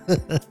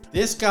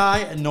 This guy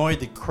annoyed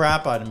the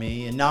crap out of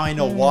me, and now I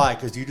know why,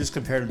 because you just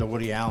compared him to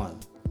Woody Allen.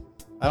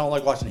 I don't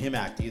like watching him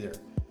act either.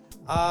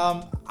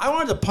 I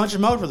wanted to punch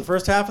him out for the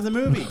first half of the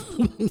movie.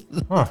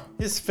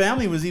 His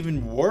family was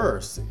even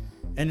worse,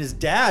 and his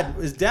dad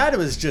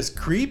was just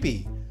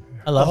creepy.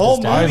 I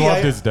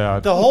loved his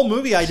dad. The whole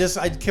movie, I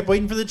kept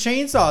waiting for the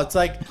chainsaw. It's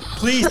like,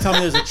 please tell me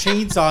there's a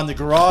chainsaw in the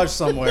garage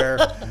somewhere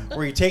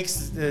where he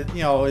takes,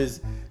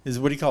 his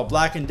what do you call it,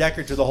 Black and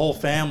Decker to the whole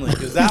family,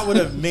 because that would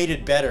have made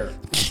it better.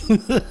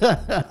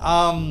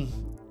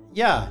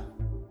 Yeah,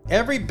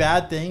 every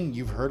bad thing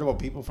you've heard about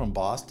people from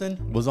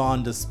Boston was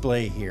on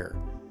display here.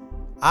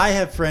 I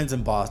have friends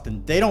in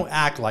Boston. They don't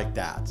act like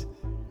that.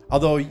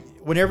 Although,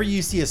 whenever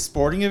you see a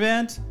sporting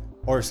event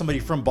or somebody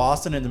from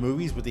Boston in the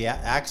movies with the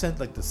accent,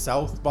 like the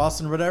South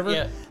Boston or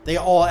whatever, they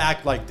all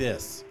act like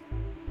this.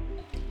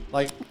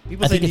 Like,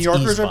 people say New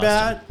Yorkers are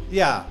bad.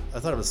 Yeah, I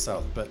thought it was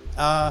South. But,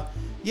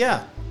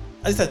 yeah.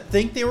 At least I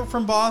think they were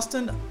from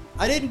Boston.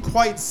 I didn't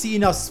quite see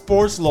enough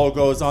sports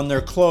logos on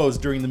their clothes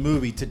during the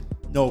movie to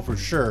know for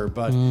sure,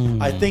 but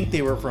I think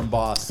they were from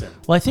Boston.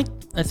 Well, I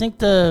think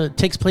the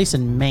takes place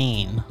in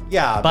Maine.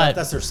 Yeah, but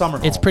that's their summer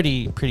home. It's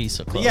pretty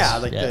so close. Yeah,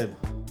 the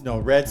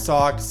Red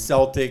Sox,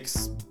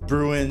 Celtics,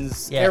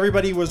 Bruins. Yeah.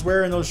 Everybody was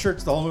wearing those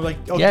shirts the whole movie.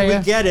 Like,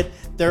 we get it.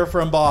 They're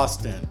from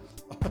Boston.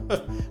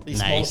 At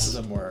least most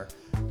of them were.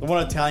 The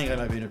one Italian guy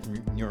might be from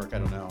New York. I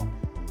don't know.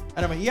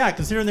 Anyway, yeah,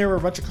 considering there were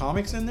a bunch of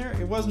comics in there,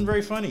 it wasn't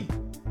very funny.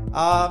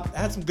 It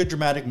had some good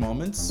dramatic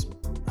moments.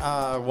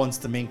 Once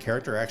the main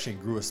character actually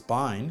grew a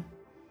spine.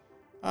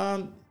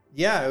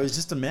 Yeah, it was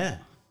just a meh.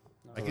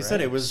 Like you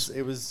said, it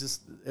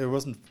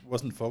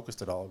wasn't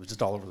focused at all. It was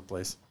just all over the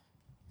place.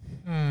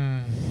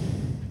 All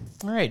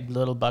right,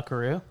 little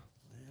buckaroo.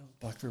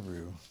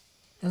 Buckaroo.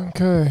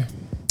 Okay.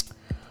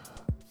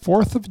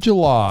 4th of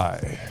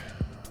July.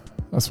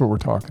 That's what we're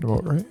talking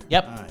about, right?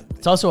 Yep.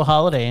 It's also a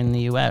holiday in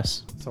the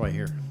U.S. So I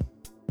hear.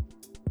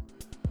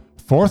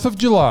 4th of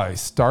July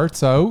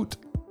starts out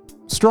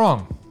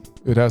strong.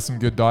 It has some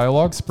good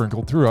dialogue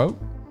sprinkled throughout.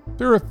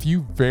 There are a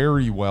few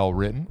very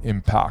well-written,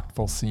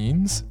 impactful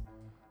scenes.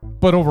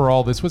 But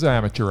overall, this was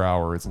amateur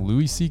hour as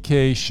Louis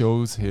C.K.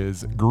 shows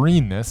his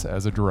greenness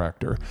as a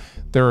director.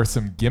 There are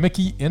some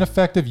gimmicky,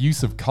 ineffective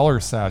use of color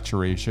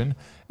saturation,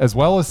 as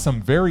well as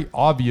some very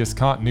obvious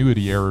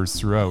continuity errors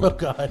throughout. Oh,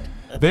 God.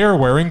 They are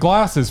wearing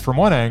glasses from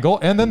one angle,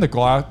 and then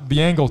the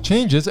angle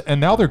changes,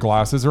 and now their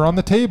glasses are on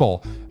the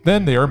table.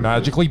 Then they are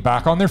magically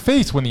back on their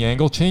face when the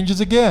angle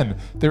changes again.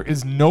 There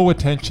is no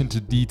attention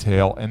to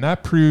detail, and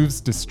that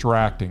proves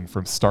distracting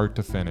from start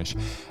to finish.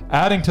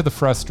 Adding to the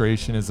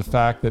frustration is the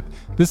fact that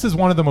this is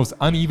one of the most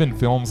uneven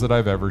films that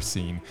I've ever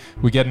seen.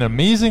 We get an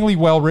amazingly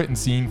well-written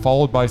scene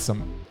followed by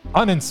some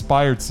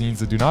uninspired scenes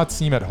that do not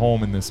seem at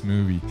home in this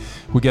movie.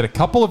 We get a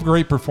couple of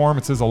great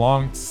performances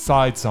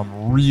alongside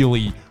some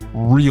really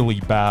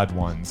bad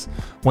ones.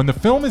 When the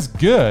film is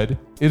good,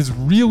 it is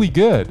really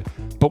good.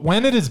 But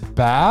when it is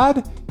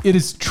bad, it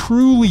is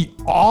truly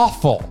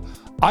awful.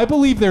 I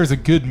believe there's a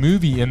good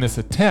movie in this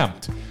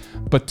attempt,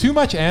 but too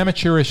much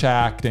amateurish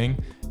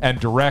acting and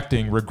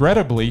directing,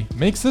 regrettably,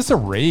 makes this a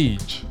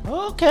rage.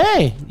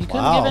 Okay. You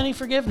couldn't give any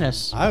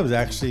forgiveness. I was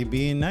actually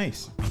being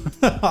nice.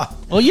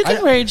 Well, you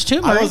can rage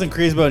too, Murray. I wasn't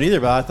crazy about it either,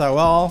 but I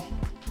thought,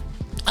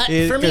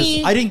 for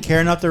me, I didn't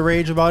care enough to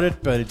rage about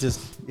it, but it just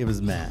it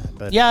was mad.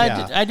 But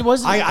Yeah, I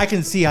wasn't. I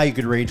can see how you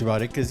could rage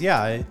about it because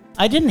I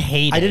didn't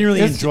hate it. I didn't really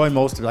It's- enjoy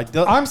most of it. Like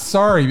I'm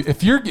sorry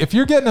if you're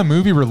getting a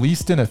movie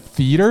released in a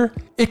theater,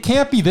 it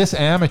can't be this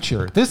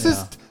amateur. This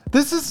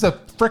is a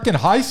freaking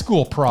high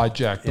school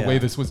project. The Yeah. way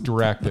this was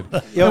directed.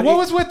 Yo, and what it-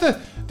 was with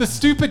the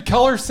stupid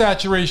color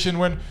saturation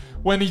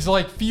when he's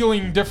like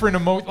feeling different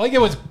emotions? Like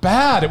it was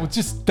bad. It was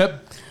just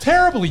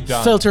terribly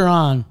done. Filter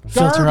on,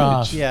 filter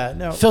Garbage. off. Yeah,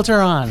 no. Filter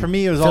on. For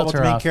me, it was all about filter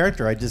the main off.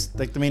 character. I just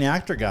like the main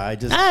actor guy. I And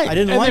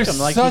didn't like there's him.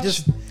 Like such- he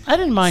just. I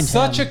didn't mind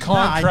Such him. a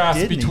contrast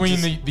didn't. He between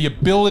just- the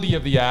ability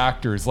of the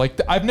actors. Like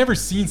I've never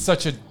seen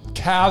such a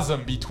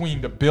chasm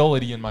between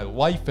ability in my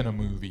life in a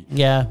movie.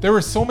 Yeah. There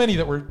were so many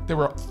that were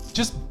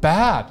just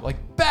bad, like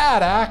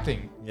bad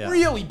acting, Yeah.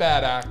 really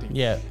bad acting.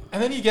 Yeah.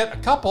 And then you get a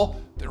couple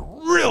that are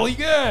really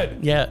good.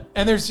 Yeah.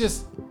 And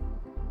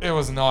it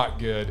was not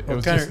good. It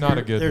was just not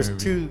a good There's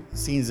movie. two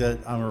scenes that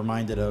I'm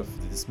reminded of.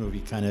 This movie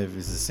kind of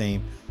is the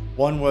same.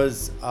 One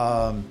was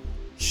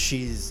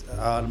She's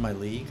Out of My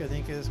League, I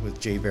think is, with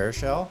Jay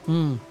Baruchel.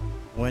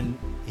 When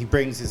he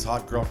brings his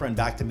hot girlfriend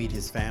back to meet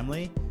his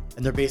family,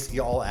 and they're basically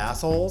all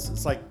assholes.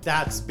 It's like,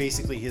 that's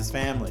basically his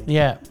family.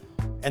 Yeah.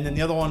 And then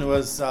the other one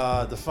was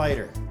The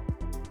Fighter.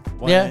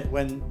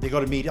 When they go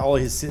to meet all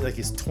his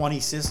 20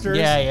 sisters.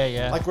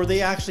 Yeah. Like, were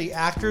they actually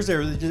actors or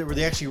were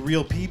they actually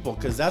real people?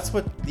 Because that's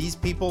what these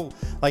people,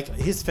 like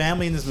his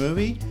family in this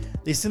movie,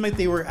 they seem like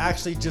they were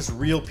actually just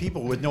real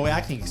people with no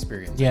acting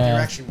experience. Like, Yeah. they were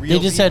actually real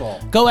They just people.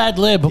 said, go ad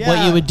lib what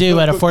Yeah, you would do go-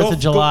 at a go- 4th go- of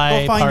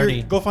July find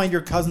party. Go find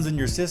your cousins and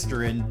your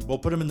sister and we'll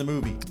put them in the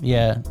movie.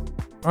 Yeah.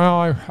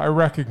 Well, I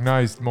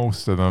recognized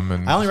most of them,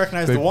 and I only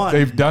recognized the one.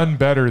 They've done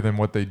better than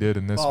what they did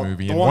in this Well,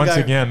 movie, the and one once guy-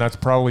 again, that's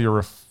probably a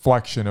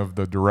reflection of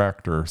the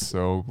director.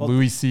 So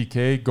Louis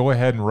C.K., go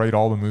ahead and write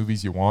all the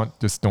movies you want,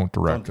 just don't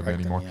direct them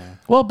anymore,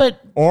 Well, but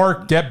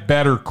or get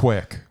better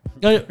quick.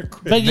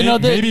 but you know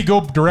Maybe go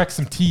direct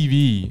some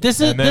TV. this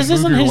and then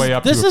isn't move your his way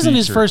up this to a isn't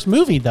his feature. first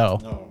movie though.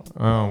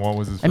 Oh, what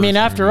was his? I mean,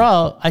 first after movie?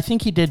 all, I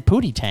think he did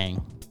Pootie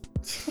Tang.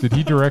 Did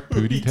he direct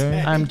Pootie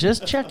Tang? I'm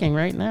just checking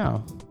right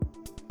now.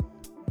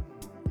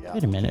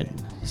 Wait a minute.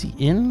 Is he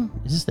in?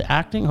 Is this the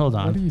acting? Hold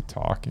What are on. you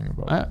talking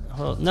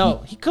about?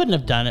 No, he couldn't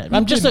have done it.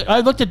 I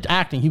looked at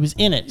acting. He was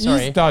in it.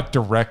 Sorry. He's not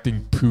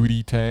directing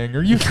Pootie Tang.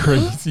 Are you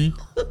crazy?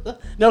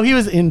 No, he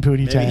was in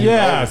Pootie Tang.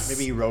 Yes.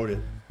 Maybe he wrote it.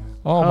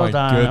 Oh Hold my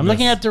on. goodness. I'm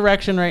looking at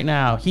direction right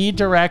now. He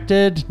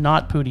directed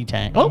not Pootie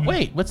Tang. Oh,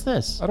 wait. What's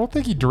this? I don't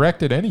think he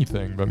directed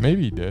anything, but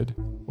maybe he did.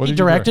 What He did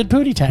directed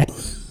Pootie Tang.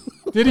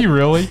 Did he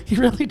really? He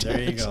really did.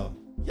 There you go.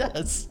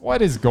 Yes.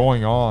 What is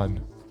going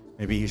on?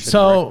 Maybe he should direct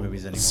So,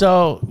 movies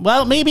anymore.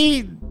 well,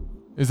 maybe.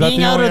 Is that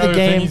Being the out only of the other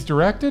game- thing he's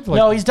directed? Like,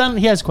 No,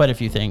 he has quite a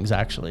few things,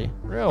 actually.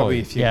 Probably really?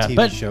 a few Yeah, TV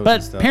but shows but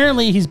and stuff.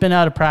 apparently he's been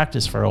out of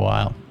practice for a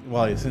while.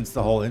 Well, since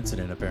the whole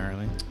incident,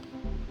 apparently.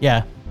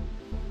 Yeah.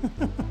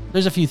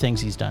 There's a few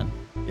things he's done.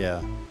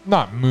 Yeah.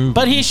 Not movies.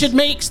 But he should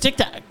stick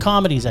to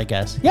comedies, I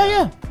guess.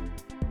 Yeah.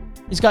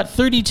 He's got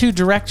 32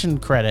 direction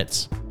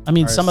credits. I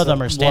mean, Alright, some of so them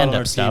are one stand-up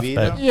on stuff, TV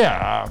but though?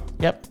 Yeah,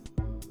 yep.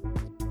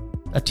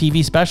 A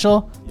TV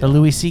special, the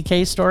Louis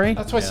C.K. story.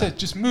 that's why I said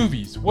just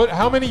movies. What?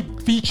 How many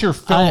feature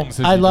films?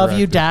 has I he Love You,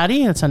 directed?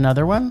 Daddy. That's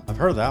another one. I've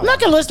heard that I'm not one.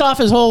 gonna list off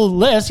his whole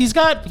list. He's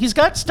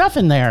got stuff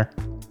in there.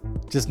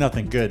 Just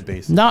nothing good,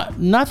 basically.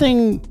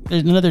 Nothing.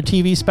 Another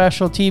TV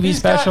special, He's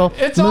got-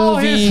 it's all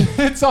movie, his.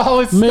 It's all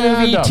his movie,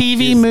 stand-up.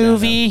 TV His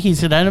movie.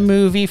 He's done a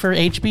movie for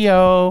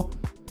HBO.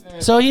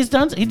 So he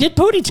did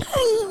Pootie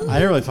Tang. I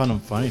never really found him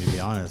funny, to be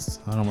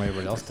honest. I don't know what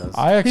everybody else does.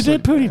 I He actually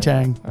did Pootie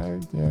Tang. yeah.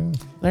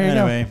 There you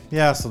go. Anyway,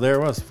 yeah, so there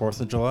it was, 4th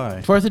of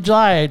July. 4th of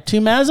July, 2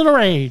 Maz and a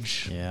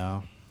Rage.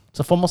 Yeah. It's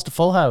almost a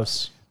full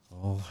house.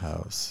 Full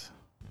house.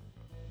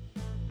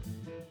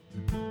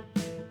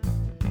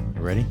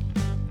 You ready?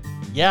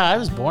 Yeah, I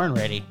was born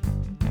ready.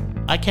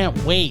 I can't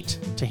wait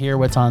to hear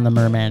what's on the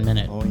Merman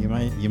Minute. Oh,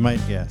 you might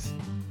guess.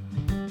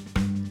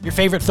 Your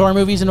favorite Thor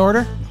movies in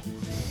order?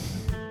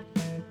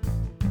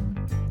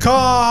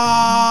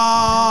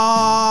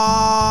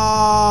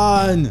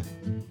 Khan!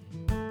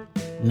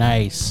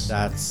 Nice.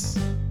 That's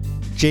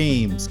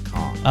James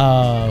Khan,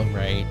 Oh,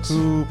 right.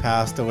 who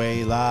passed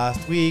away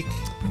last week,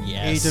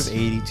 Yes. age of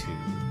 82.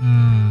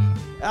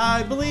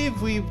 I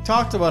believe we've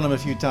talked about him a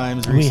few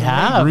times We recently.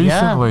 have,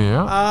 Recently,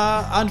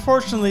 yeah.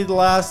 Unfortunately, the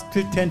last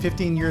 10,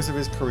 15 years of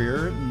his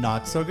career,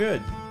 not so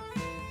good.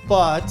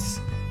 But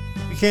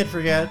you can't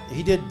forget,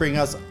 he did bring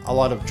us a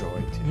lot of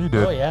joy, too. He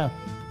did. Oh, yeah.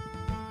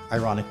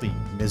 Ironically,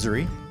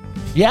 Misery.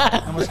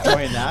 Yeah. How much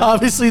joy in that?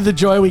 Obviously, the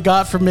joy we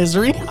got from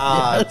Misery.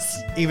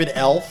 Yes. Even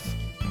Elf,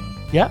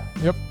 Yeah.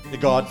 Yep. The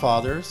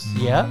Godfathers,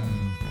 Yeah.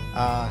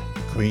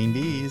 Queen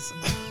Bees,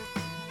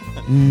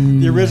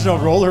 the original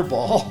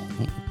Rollerball,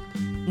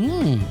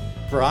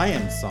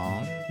 Brian's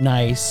song.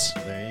 Nice.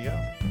 There you go.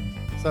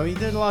 So he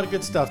did a lot of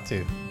good stuff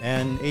too.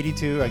 And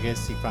 82, I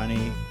guess he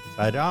finally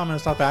decided, I'm going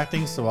to stop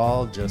acting, so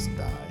I'll just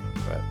die.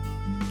 But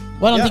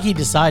Well, I don't Yeah. think he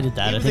decided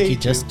that. I was think he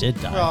 82. just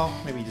did die. Well,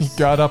 maybe He just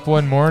got up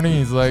one morning.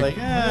 He's like,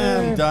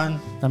 I'm done.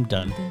 I'm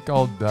done. I think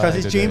I'll die Because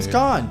he's James today."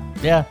 Caan.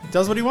 Yeah.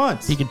 Does what he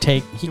wants. He can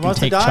take He wants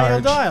to take die, he'll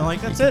charge. die. I'm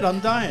like, that's it, I'm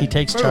dying. He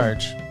takes Boom.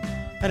 charge.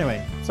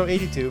 Anyway, so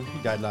 82.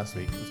 He died last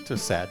week. It's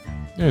just sad.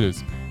 It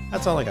is.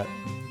 That's all I got.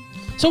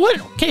 So what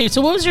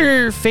was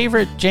your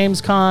favorite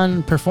James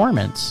Caan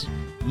performance?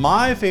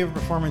 My favorite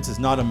performance is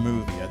not a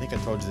movie. I think I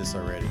told you this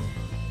already.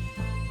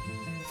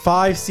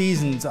 5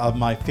 seasons of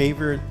my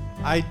favorite,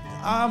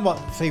 I'm a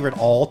favorite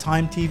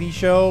all-time TV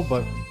show,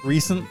 but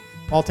recent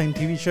all-time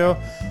TV show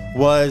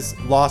was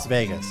Las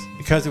Vegas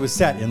because it was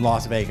set in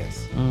Las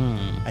Vegas.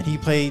 And he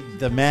played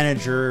the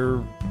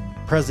manager,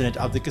 president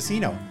of the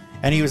casino.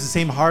 And he was the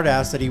same hard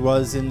ass that he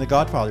was in The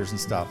Godfathers and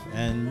stuff.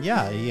 And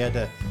yeah, he had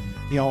a,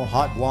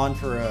 hot blonde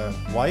for a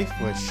wife,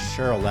 which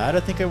Cheryl Ladd, I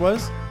think it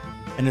was.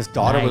 And his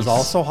daughter was Nice.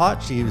 also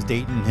hot. She was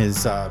dating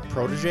his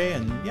protege.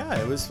 And yeah,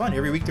 it was fun.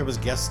 Every week there was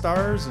guest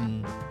stars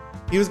and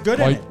he was good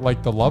in it.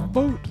 Like the Love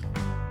Boat?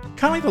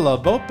 Kind of like The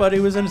Love Boat, but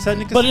it was set in a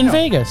casino. But in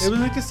Vegas. It was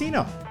in a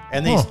casino.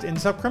 And they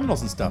ended up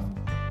criminals and stuff.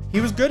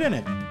 He was good in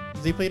it.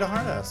 He played a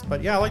hard ass.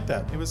 But yeah, I like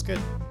that. It was good.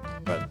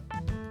 But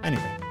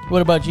anyway.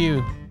 What about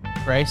you,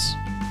 Bryce?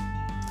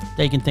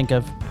 That you can think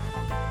of?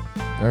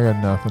 I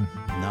got nothing.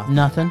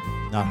 Nothing?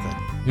 Nothing.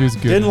 He was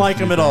good. Didn't in a like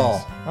few him at things.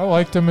 all. I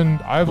liked him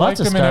and I Lots liked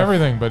of him in stuff.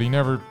 everything, but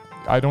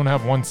I don't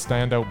have one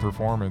standout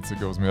performance that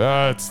goes me,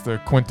 that's the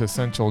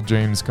quintessential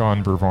James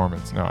Caan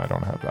performance. No, I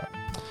don't have that.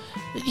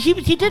 He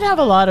did have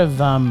a lot of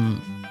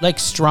like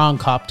strong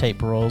cop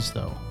type roles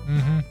though,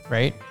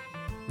 right?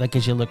 Like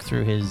as you look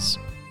through his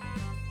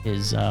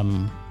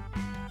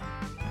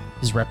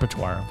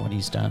repertoire of what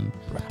he's done.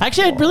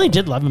 Actually, I really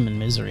did love him in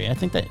Misery. I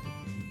think that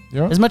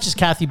Yeah. as much as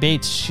Kathy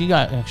Bates,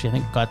 I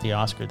think got the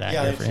Oscar that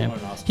Yeah, year I for think she him. won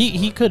an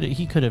Oscar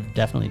He could have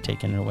definitely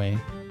taken it away.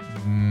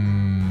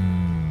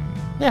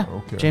 Yeah,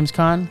 Okay. James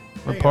Caan,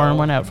 we're There you pouring go.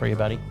 one out for you,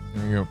 buddy.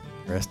 There you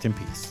go. Rest in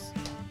peace.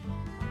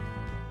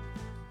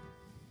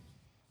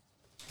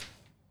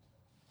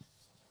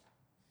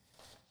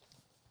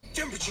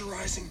 Temperature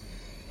rising.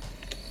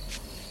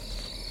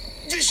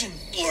 Vision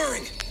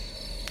blurring.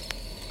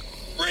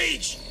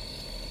 Rage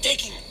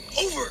taking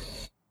over.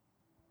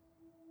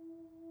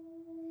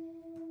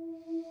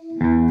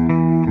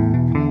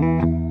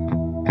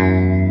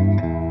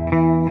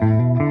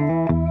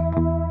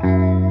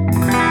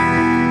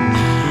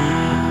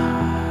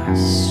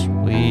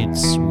 Sweet,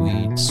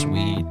 sweet,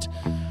 sweet.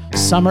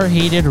 Summer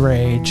heated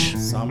rage.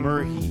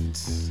 Summer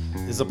heat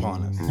is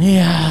upon us.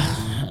 Yeah.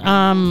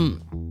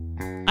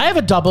 I have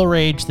a double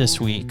rage this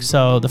week.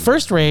 So the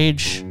first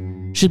rage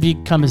should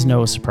come as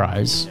no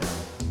surprise.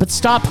 But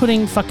stop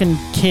putting fucking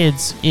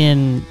kids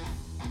in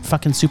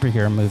fucking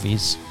superhero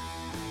movies.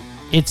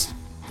 It's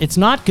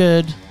not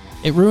good.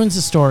 It ruins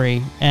the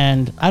story,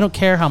 and I don't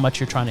care how much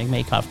you're trying to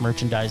make off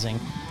merchandising.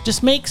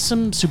 Just make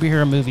some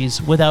superhero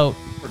movies without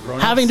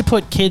grown-ups? having to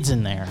put kids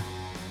in there.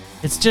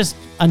 It's just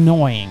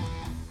annoying.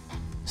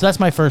 So that's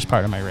my first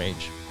part of my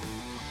rage.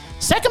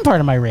 Second part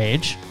of my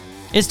rage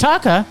is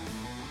Taka.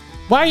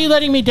 Why are you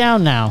letting me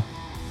down now?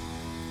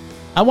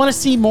 I want to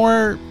see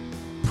more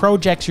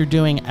projects you're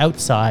doing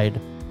outside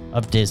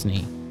of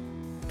Disney,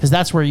 because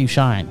that's where you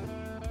shine.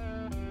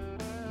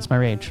 That's my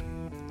rage.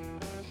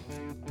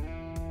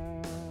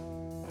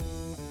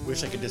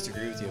 Wish I could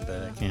disagree with you,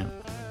 but I can't.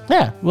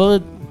 Yeah,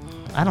 well,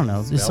 I don't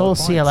know. This whole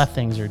valid points. CLF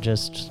things are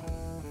just...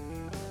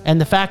 And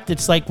the fact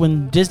it's like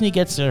when Disney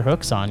gets their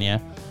hooks on you,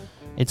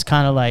 it's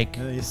kind of like...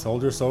 He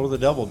sold her soul to the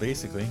devil,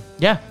 basically.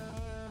 Yeah.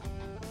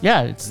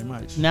 Yeah, it's... Pretty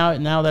much.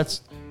 Now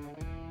that's...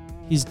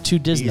 He's too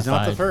Disney-fied. He's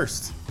not the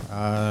first.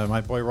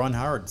 My boy Ron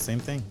Howard, same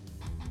thing.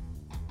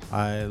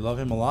 I love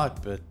him a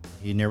lot, but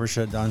he never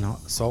should have done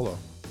solo.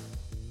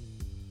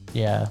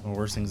 Yeah. One of the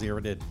worst things he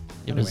ever did.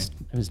 It was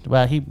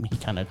well, he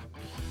kind of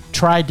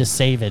tried to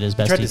save it as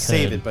best he Tried could. to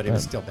save it, but it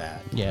was still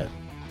bad. Yeah.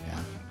 Yeah.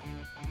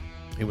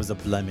 It was a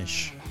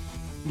blemish.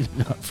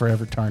 Not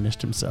forever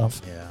tarnished himself.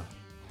 Yeah.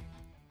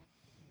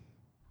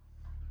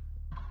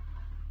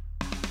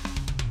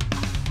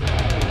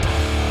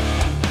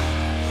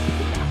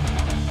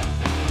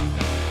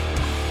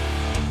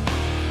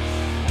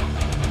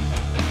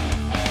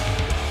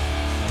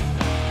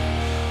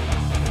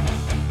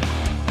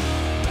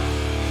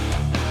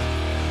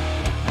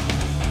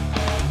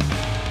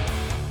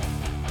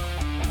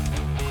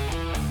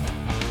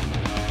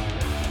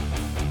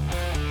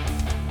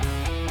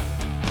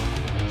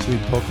 Should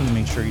we poke him to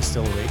make sure he's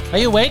still awake? Are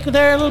you awake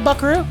there, little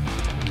buckaroo?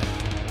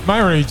 My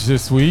rage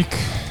this week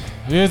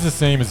is the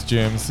same as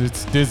Jim's.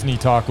 It's Disney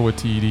Taika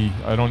Waititi.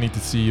 I don't need to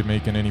see you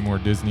making any more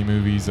Disney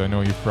movies. I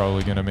know you're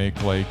probably going to make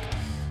 2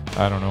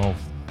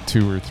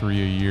 or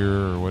 3 a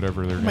year or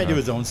whatever they're He might going do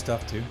his own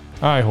stuff too.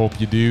 I hope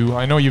you do.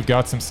 I know you've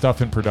got some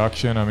stuff in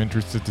production. I'm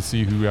interested to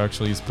see who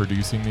actually is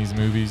producing these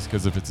movies,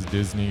 because if it's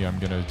Disney, I'm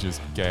going to just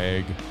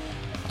gag.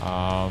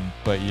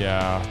 But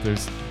yeah,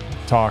 there's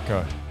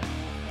Taka.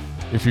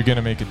 If you're going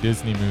to make a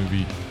Disney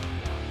movie,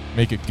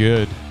 make it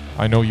good.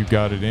 I know you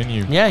got it in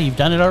you. Yeah, you've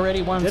done it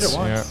already once. Did it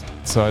once.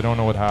 Yeah, so I don't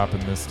know what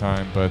happened this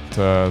time, but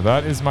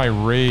that is my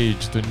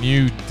rage, the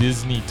new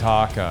Disney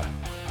Taka.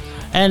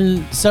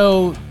 And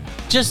so,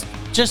 just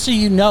so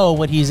you know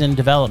what he's in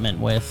development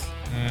with,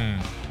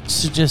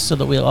 so just so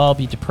that we'll all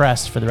be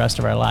depressed for the rest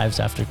of our lives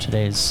after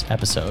today's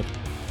episode.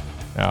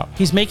 Yeah.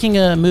 He's making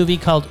a movie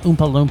called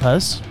Oompa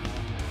Loompas,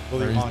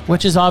 Willy Wonka.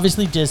 which is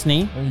obviously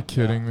Disney. Are you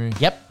kidding me?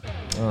 Yep.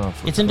 Oh,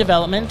 for It's in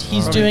development.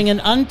 He's doing an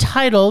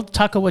untitled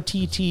Taika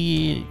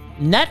Waititi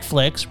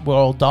Netflix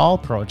Roald Dahl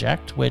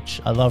project,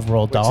 which I love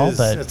Roald Dahl,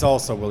 but it's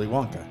also Willy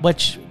Wonka.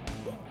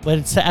 but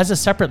it's as a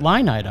separate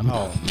line item.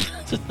 Oh,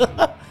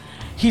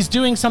 He's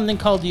doing something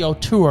called the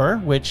Auteur,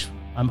 which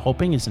I'm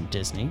hoping isn't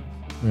Disney.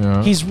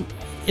 Yeah.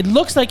 It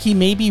looks like he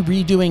may be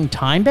redoing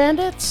Time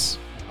Bandits,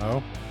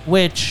 oh,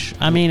 which,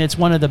 I mean, it's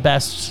one of the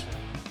best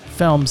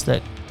films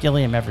that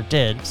Gilliam ever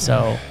did.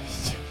 So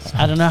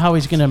I don't know how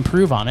he's going to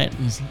improve on it.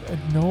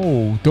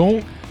 No,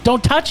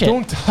 don't touch it.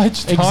 Don't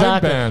touch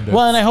Time Bandits.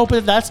 Well, and I hope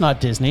that that's not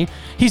Disney.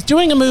 He's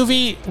doing a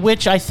movie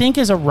which I think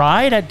is a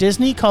ride at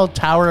Disney called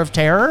Tower of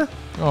Terror.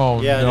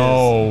 Oh, yeah,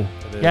 no.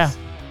 it is. Yeah.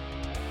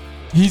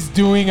 He's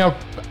doing a...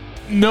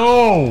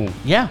 No.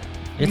 Yeah.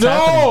 It's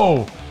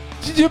happening.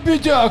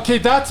 No. Okay,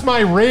 that's my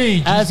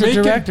rage. As a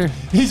director.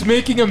 He's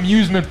making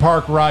amusement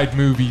park ride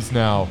movies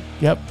now.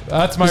 Yep.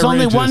 That's my There's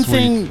only rage one this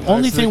thing,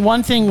 week.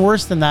 one thing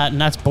worse than that,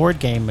 and that's board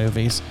game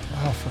movies.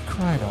 Oh, for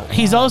crying out loud.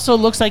 He's also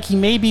looks like he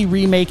may be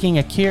remaking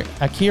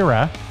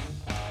Akira.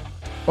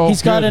 Oh,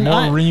 He's got good, an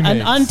more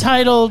remakes.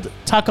 untitled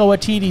Taika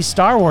Waititi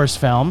Star Wars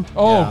film.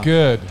 Oh, Yeah.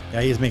 good.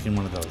 Yeah, he's making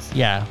one of those.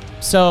 Yeah.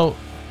 So,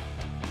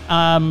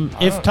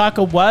 if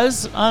Taika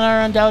was on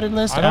our undoubted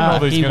list, I don't know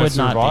that he's he gonna would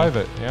not survive be.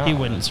 it. Yeah. He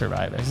wouldn't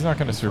survive it. He's not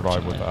going to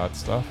survive with Unfortunately. that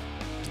stuff.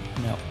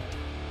 No.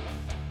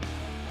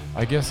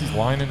 I guess he's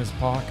lining his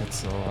pockets,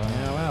 so...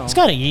 Yeah, well. He's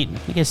got to eat.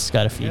 I guess he's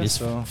got to feed Guess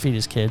so. feed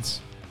his kids.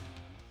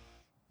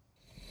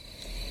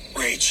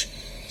 Rage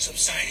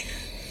subsiding.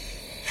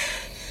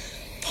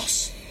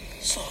 Pulse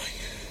slowing.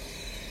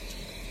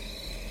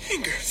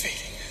 Anger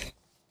fading.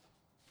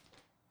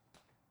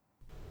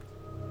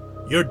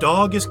 Your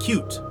dog is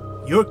cute,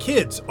 your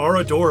kids are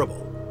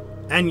adorable,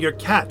 and your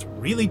cat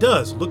really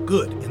does look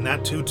good in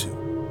that tutu.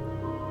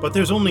 But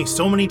there's only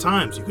so many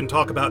times you can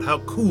talk about how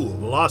cool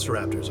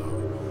velociraptors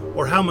are,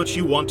 or how much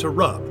you want to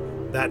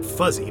rub that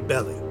fuzzy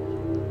belly.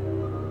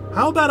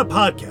 How about a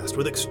podcast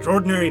with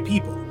extraordinary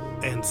people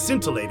and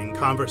scintillating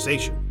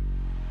conversation?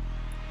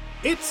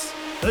 It's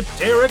The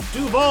Derek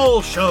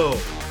Duval Show.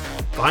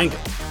 Find it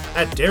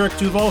at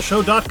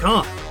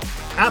DerekDuvalShow.com,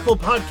 Apple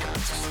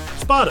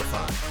Podcasts,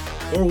 Spotify,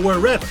 or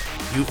wherever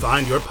you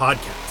find your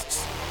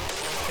podcasts.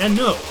 And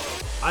no,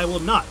 I will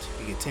not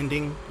be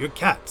attending your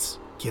cat's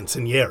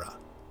quinceañera.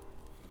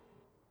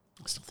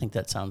 I still think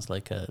that sounds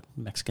like a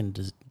Mexican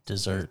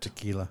dessert.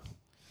 Tequila.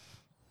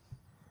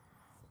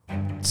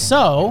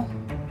 So,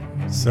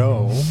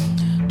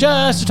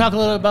 just to talk a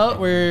little about,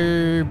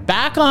 we're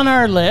back on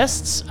our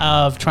lists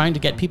of trying to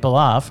get people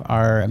off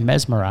our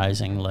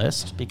mesmerizing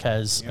list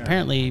because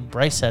apparently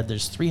Bryce said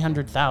there's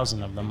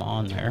 300,000 of them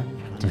on there.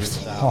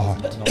 There's a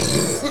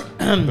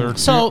lot.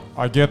 So-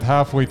 I get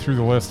halfway through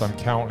the list, I'm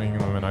counting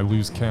them, and I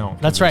lose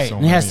count. That's There's right. so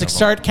And he has many to of them.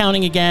 start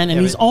counting again, and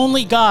Yeah, he's but-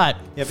 only got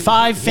Yeah, but-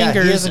 5 yeah, he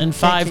fingers doesn't- and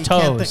 5 can't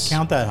toes.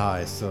 count that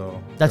high, so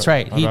That's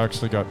right. I've He,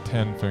 actually got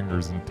 10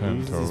 fingers and 10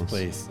 lose toes. his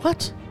place.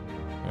 what?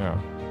 Yeah.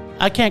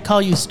 I can't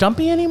call you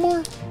Stumpy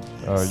anymore?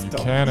 You Stop.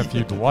 can if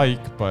you'd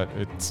like, but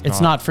it's It's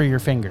not for your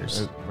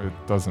fingers.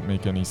 It doesn't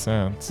make any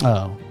sense.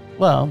 Oh,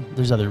 well,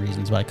 there's other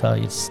reasons why I call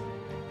you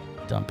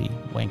Stumpy.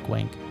 Wink,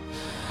 wink.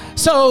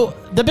 So,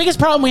 the biggest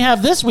problem we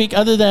have this week,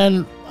 other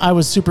than I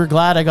was super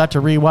glad I got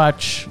to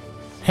rewatch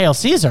Hail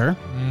Caesar,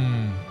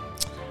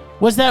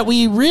 was that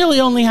we really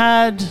only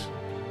had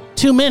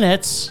 2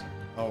 minutes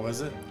Oh,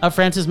 was it? of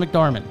Frances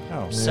McDormand.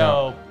 Oh,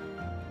 So,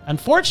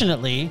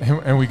 unfortunately,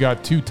 And we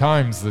got 2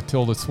 times the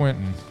Tilda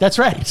Swinton. that's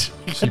right.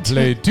 She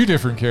played 2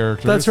 different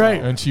characters. That's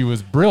right. And she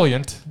was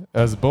brilliant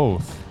as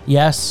both.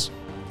 Yes.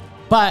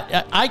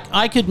 But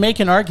I could make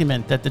an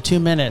argument that the 2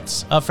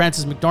 minutes of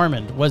Frances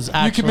McDormand was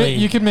actually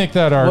You could make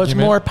that was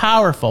argument. more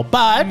powerful,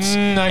 but I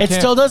it can't-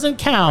 still doesn't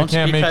count I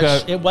can't make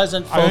because that- it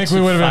wasn't. I think full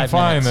we would have been 5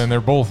 fine minutes. then.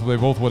 They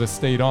both would have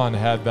stayed on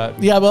had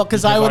that. Yeah, well,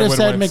 because I would have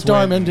said went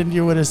McDormand Swinton. and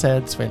you would have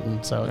said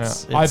Swinton. So Yeah.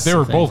 it's They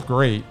were the thing. both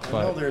great, know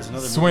but there's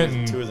another movie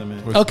Swinton with 2 of them in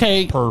it. was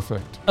Okay.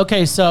 perfect.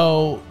 Okay,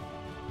 so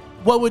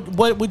what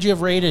would you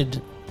have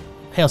rated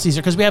Hail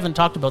Caesar? Because we haven't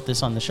talked about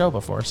this on the show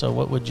before. So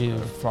what would you?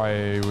 If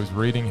I was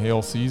rating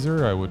Hail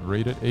Caesar, I would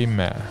rate it a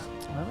meh.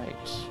 All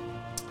right.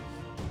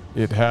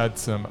 It had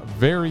some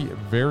very,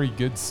 very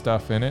good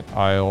stuff in it.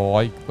 I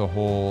like the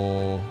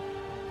whole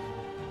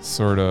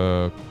sort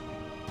of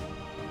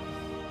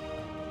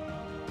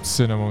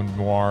cinema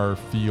noir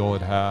feel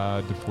it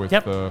had with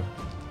Yep.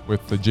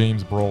 the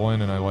James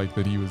Brolin, and I like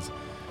that he was,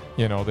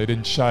 they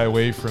didn't shy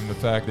away from the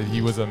fact that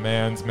he was a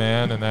man's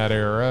man in that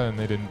era, and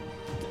they didn't.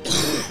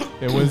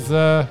 It was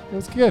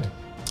good.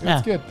 It Yeah,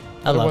 was good.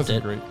 I But it loved wasn't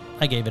it. great.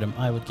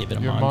 I would give it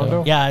a You have Mondo.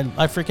 Mondo? Yeah,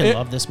 I freaking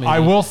love this movie. I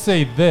will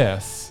say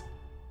this.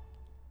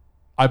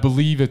 I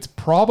believe it's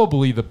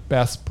probably the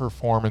best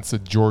performance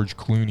that George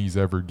Clooney's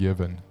ever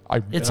given.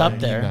 It's I up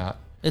mean there. that.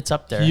 It's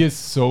up there. He is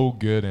so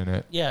good in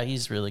it. Yeah,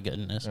 he's really good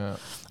in this. Yeah.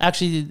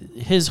 Actually,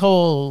 his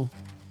whole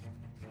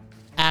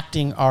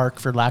acting arc,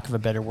 for lack of a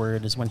better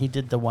word, is when he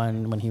did the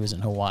one when he was in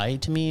Hawaii.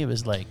 To me, it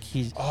was like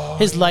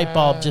his light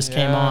bulb just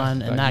came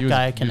on, and that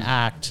guy can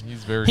act.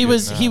 He's very He good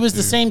was in he that, was the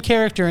too. same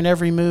character in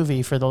every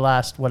movie for the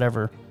last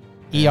whatever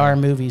ER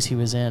movies he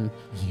was in.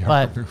 ER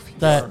But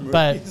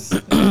movies.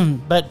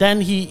 but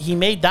then he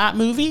made that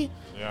movie,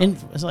 Yeah. and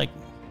it was like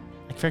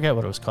I forget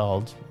what it was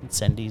called,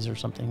 Incendies or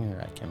something,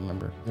 or I can't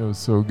remember. It was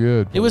so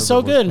good. It was so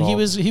whatever good, and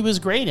called. he was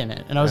great in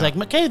it. And I was Yeah. like,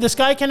 okay, this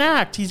guy can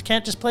act. He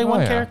can't just play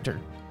one yeah. character.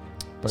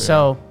 But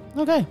So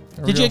okay,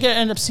 There we did you go.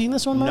 end up seeing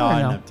this one? Mark, No, or I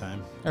didn't have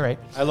time. All right.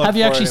 I looked Have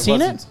you for actually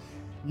seen it? wasn't-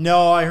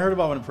 No, I heard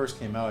about when it first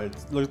came out. It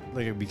looked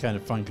like it'd be kind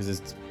of fun because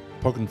it's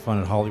poking fun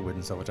at Hollywood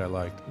and stuff, which I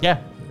liked. Yeah,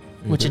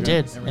 which it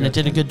did, There we and go. it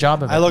did a good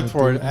job of it. I looked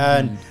for it,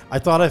 and I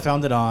thought I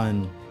found it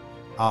on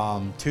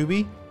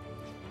Tubi.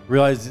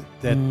 Realized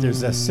that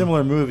there's a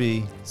similar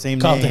movie, same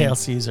called name. Hail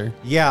Caesar.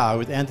 Yeah,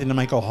 with Anthony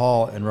Michael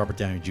Hall and Robert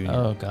Downey Jr.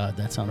 Oh God,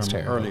 that sounds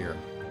from terrible. earlier.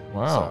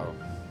 Wow. So,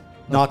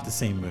 not the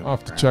same movie. I'll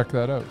have to check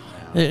that out.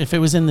 If it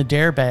was in the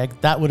dare bag,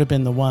 that would have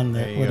been the one that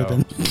There you would have go.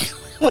 been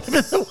would have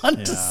been the one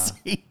to Yeah.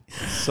 see.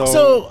 So,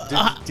 So,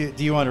 do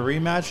you want a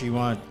rematch or you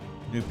want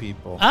new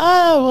people?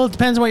 Well, it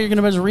depends on what you're going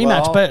to do as a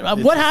rematch. Well, but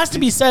what it's- has to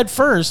be said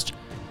first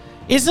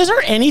is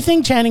there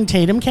anything Channing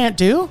Tatum can't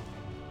do?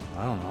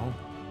 I don't know.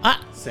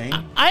 Sing?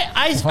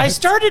 I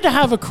started to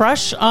have a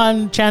crush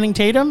on Channing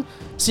Tatum,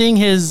 seeing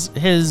his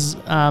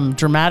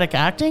dramatic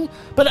acting,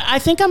 but I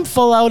think I'm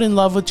full out in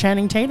love with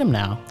Channing Tatum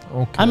now.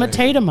 Okay. I'm a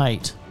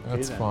Tatumite.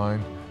 That's then.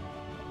 fine.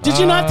 Did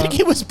you not think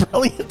he was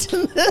brilliant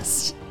in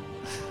this?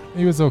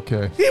 He was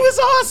okay. He was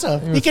awesome.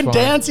 He He, was can fine.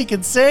 dance. He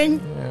can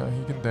sing. Yeah,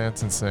 he can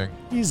dance and sing.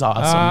 He's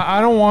awesome. I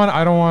don't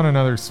want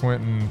another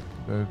Swinton,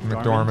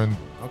 McDormand.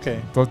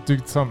 Okay. Let's do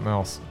something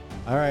else.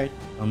 All right.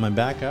 On my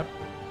backup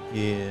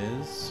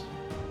is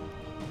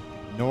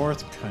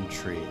North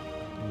Country.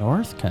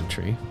 North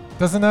Country.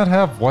 Doesn't that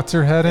have what's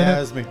her head It in it?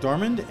 has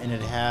McDormand and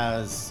it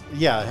has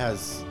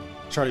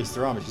Charlize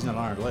Theron, but she's not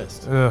on our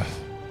list. Ugh,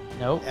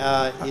 Nope.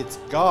 It's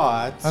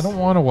got I don't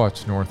want to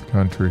watch North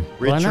Country.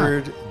 Why not?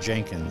 Richard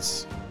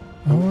Jenkins,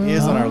 who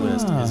is on our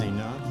list, is he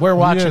not? We're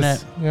watching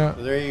Yes, it. Yeah.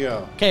 So there you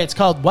go. Okay, it's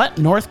called what?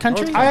 North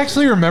Country? North I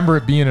actually remember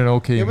it being an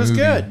okay It was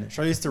movie. good.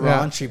 Charlize Theron,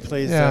 Yeah. she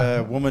plays Yeah.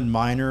 a woman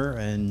minor,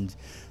 and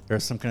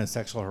there's some kind of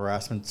sexual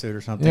harassment suit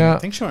or something. Yeah. I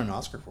think she won an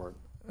Oscar for it.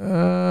 I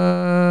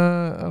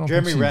don't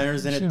Jeremy think she,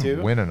 Renner's in she it didn't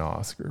too. Win an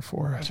Oscar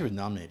for it. She was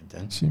nominated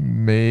then. She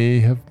may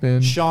have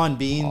been. Sean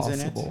Bean's in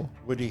it. Possible.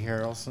 Woody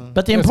Harrelson.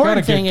 But the Yeah, it's got a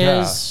important good thing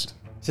is cast.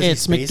 Sissy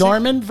it's Spacek?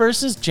 McDormand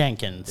versus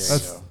Jenkins.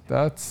 There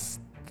That's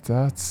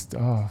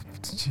oh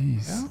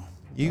jeez.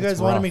 you that's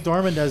guys wanted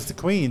rough. McDormand as the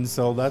queen,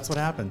 so that's what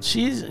happened.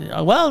 She's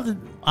well,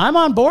 I'm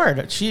on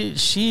board.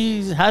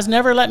 She has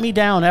never let me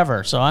down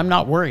ever, so I'm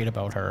not worried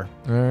about her.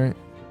 All right.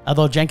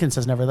 Although Jenkins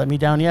has never let me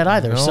down yet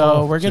either.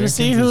 So No, we're gonna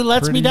see Jenkins who is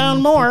lets me pretty-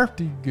 down more.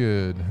 Pretty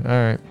good. All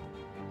right.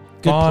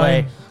 Good Fine.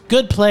 play.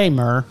 Good play,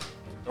 Murr.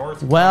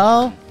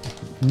 Well,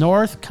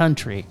 North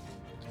Country.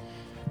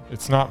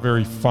 It's not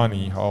very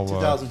funny. I'll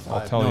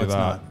 2005. tell No, you it's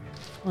that.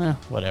 not.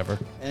 Whatever.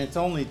 And it's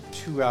only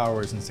 2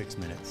 hours and 6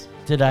 minutes.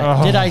 Did I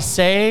Oh.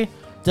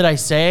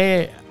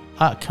 say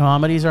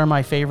comedies are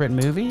my favorite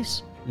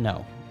movies?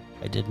 No,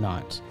 I did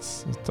not.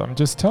 I'm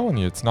just telling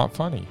you, it's not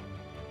funny.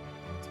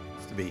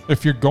 To be.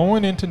 If you're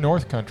going into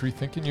North Country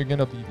thinking you're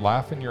gonna be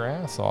laughing your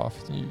ass off,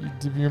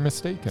 you're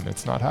mistaken.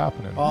 It's not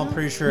happening. Well, I'm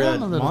pretty sure no, that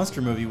no, no.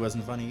 monster movie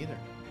wasn't funny either.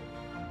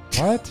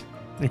 What?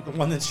 The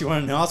one that she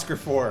won an Oscar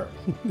for.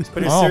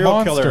 But a Oh, serial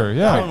Monster, killer.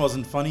 yeah. That one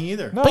wasn't funny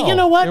either. No, But you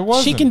know it what? She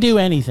wasn't. can do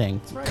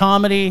anything. right.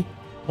 Comedy,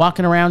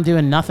 walking around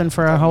doing nothing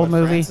for a Talking whole about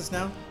movie. Francis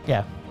now?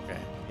 Yeah, Okay.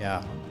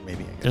 Yeah,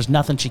 maybe. I guess. there's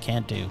nothing she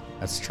can't do.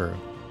 That's true.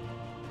 Nothing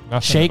at all?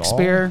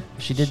 Shakespeare.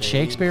 She did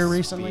Shakespeare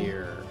recently.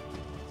 Shakespeare.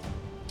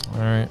 All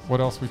right. What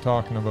else we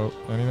talking about?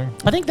 Anything?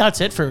 I think that's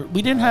it for.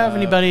 We didn't have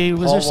anybody.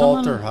 Was Paul there someone?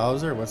 Walter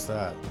Hauser? What's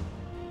that?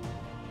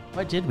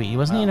 What did we?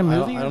 Wasn't he in a I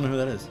movie? don't know who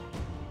that is.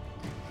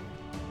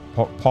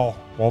 Paul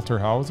Walter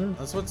Hauser?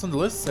 That's what's on the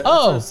list. That's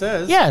Oh, what it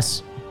says.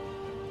 yes.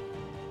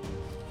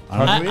 I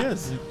don't know I- who he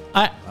is.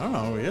 I. I don't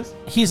know who he is.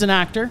 He's an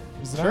actor.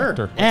 He's an Sure.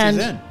 actor. What's And-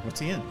 he in? What's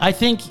he in?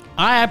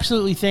 I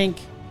absolutely think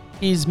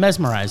he's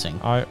mesmerizing.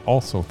 I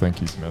also think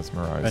he's I knew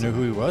mesmerizing.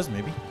 who he was,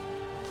 maybe.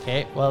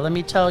 Okay, well, let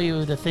me tell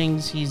you the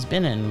things he's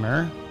been in,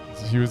 Murr.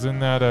 He was in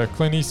that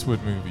Clint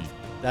Eastwood movie.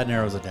 That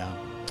narrows it down.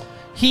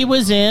 He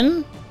was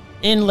in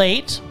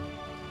Late.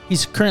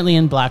 He's currently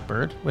in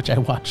Blackbird, which I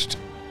watched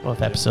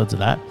both episodes of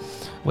that,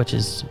 which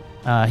is,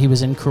 he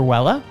was in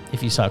Cruella,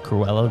 if you saw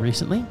Cruella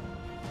recently.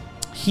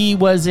 He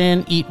was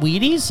in Eat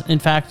Wheaties. In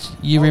fact,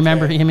 you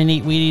remember him in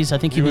Eat Wheaties. I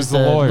think he was the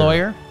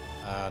lawyer.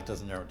 It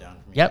doesn't narrow it down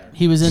for me. Yep, either.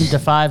 he was in Da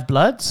Five I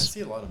Bloods.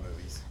 see a lot of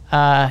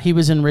movies. He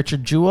was in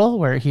Richard Jewell,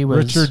 where he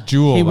was... Richard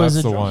Jewell, he was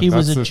that's a, the one. He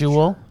was That's a the-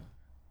 jewel.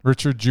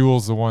 Richard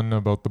Jewell's the one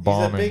about the He's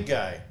bombing. that big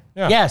guy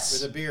Yeah.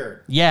 Yes. with a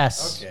beard.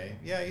 Yes. Okay.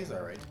 Yeah, he's all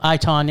right. I,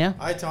 Tanya.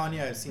 I,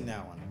 Tanya, I've seen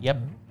that one. Yep.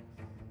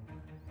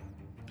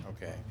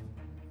 Okay.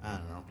 I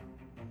don't know.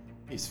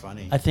 He's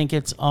funny. I think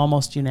it's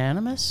almost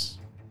unanimous.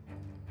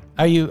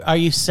 Are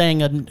you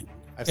saying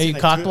I've Are you seen,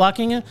 like, cock two-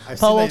 blocking it, I've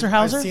Paul seen, Walter like,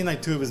 Hauser? I've seen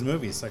like 2 of his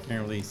movies, so I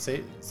can't really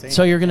say.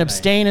 So you're going to anything.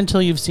 abstain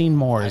until you've seen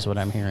more, is what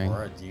I'm hearing.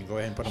 Or you go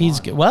ahead and put He's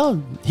him on.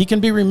 well, he can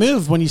be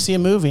removed when you see a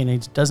movie and he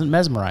doesn't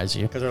mesmerize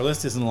you. Because our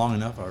list isn't long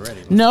enough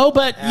already. No,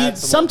 but Add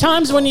some more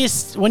sometimes when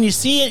people. you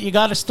see it, you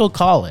got to still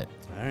call it.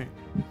 All right.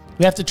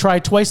 We have to try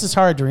twice as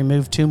hard to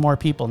remove 2 more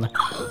people now.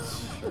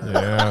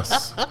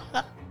 Yes.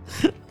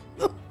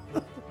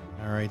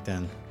 All right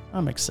then.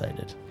 I'm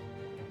excited.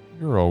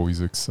 You're always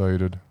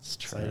excited. It's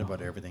Excited true.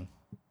 about everything.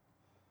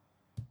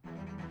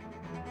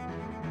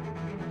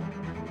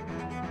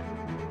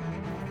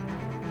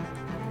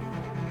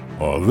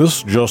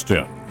 This just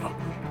in.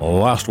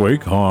 Last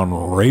week on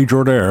Rage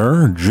or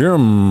Dare,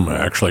 Jim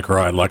actually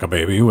cried like a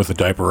baby with a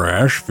diaper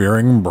rash,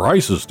 fearing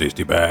Bryce's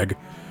tasty bag,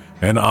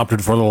 and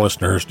opted for the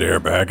listener's dare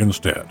bag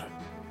instead.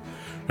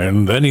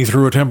 And then he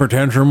threw a temper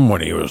tantrum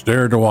when he was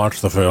dared to watch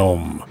the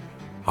film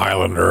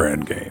Highlander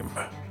Endgame.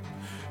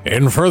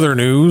 In further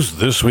news,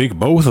 this week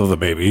both of the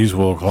babies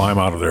will climb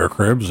out of their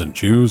cribs and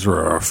choose a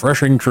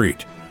refreshing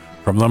treat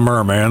from the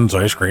Merman's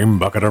Ice Cream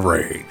Bucket of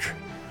Rage.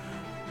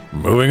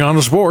 Moving on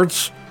to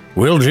sports,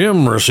 will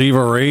Jim receive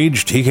a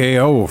Rage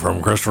TKO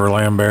from Christopher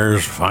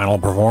Lambert's final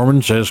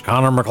performance as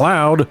Connor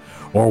McLeod,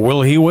 or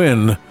will he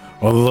win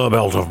the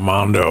Belt of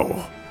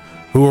Mondo?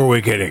 Who are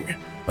we kidding?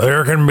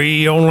 There can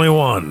be only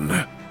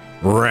one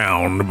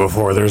round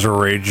before there's a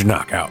Rage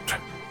knockout.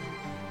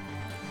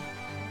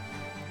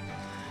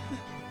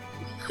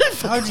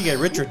 How'd you get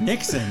Richard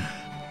Nixon?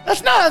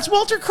 That's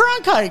Walter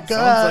Cronkite.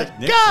 like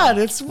Nixon. God,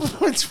 it's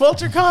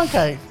Walter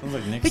Cronkite. Sounds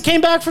like He Nixon.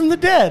 came back from the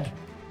dead.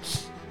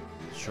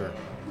 Sure.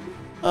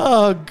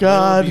 Oh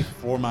God.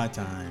 Before my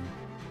time.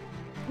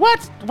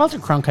 What? Walter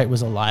Cronkite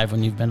was alive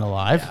when you've been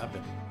alive. Yeah, but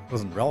it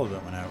wasn't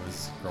relevant when I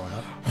was growing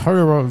up.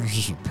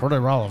 Pretty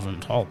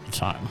relevant all the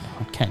time.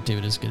 I can't do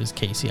it as good as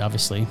Casey,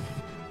 obviously.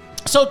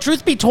 So,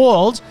 truth be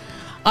told,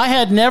 I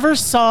had never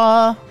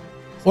saw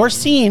or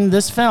seen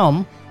this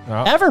film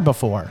Oh. ever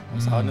before. I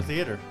saw it in the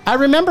theater. I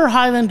remember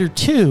Highlander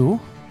 2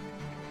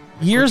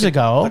 years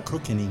ago The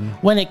cooking.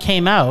 when it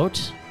came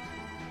out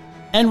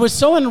and was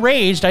so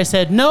enraged, I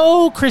said,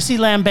 "No, Chrissy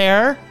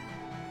Lambert,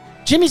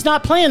 Jimmy's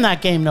not playing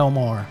that game no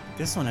more."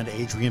 This one had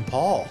Adrian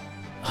Paul.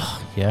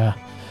 Yeah.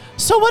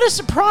 So what a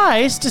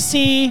surprise to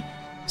see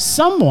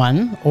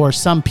someone or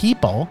some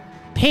people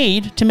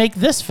paid to make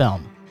this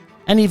film.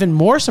 And even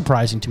more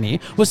surprising to me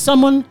was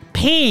someone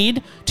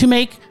paid to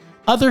make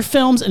other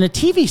films in a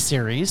TV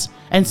series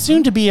and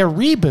soon to be a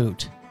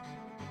reboot.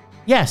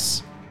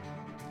 Yes,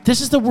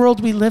 this is the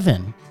world we live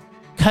in.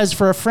 Because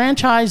for a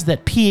franchise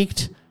that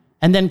peaked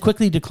and then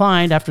quickly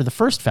declined after the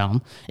first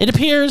film, it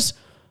appears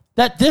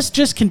that this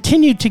just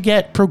continued to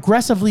get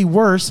progressively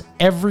worse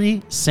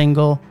every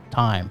single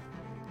time.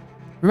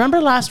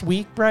 Remember last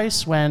week,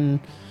 Bryce, when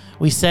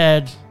we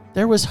said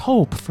there was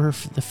hope for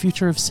the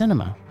future of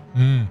cinema?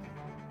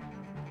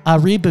 A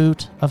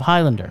reboot of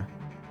Highlander,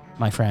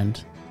 my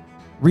friend.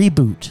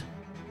 Reboot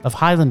of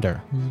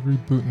Highlander. Who's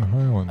rebooting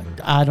Highlander?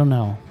 I don't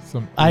know.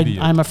 Some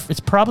idiot. It's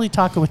probably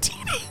Taika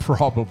Waititi.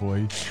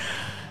 Probably.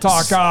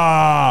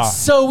 Taka!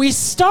 So we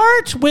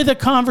start with a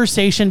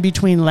conversation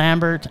between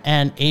Lambert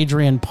and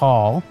Adrian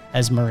Paul,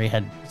 as Murray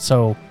had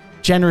so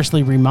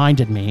generously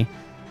reminded me,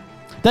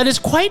 that is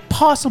quite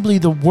possibly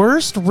the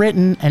worst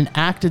written and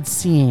acted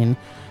scene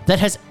that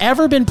has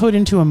ever been put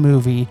into a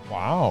movie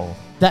Wow.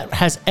 that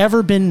has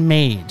ever been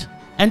made.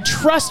 And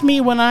trust me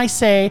when I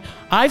say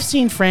I've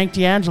seen Frank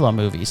D'Angelo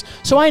movies,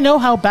 so I know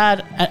how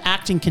bad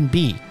acting can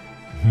be.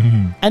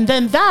 And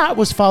then that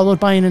was followed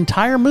by an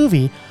entire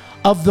movie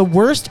of the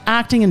worst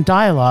acting and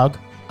dialogue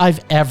I've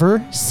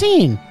ever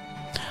seen.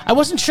 I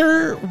wasn't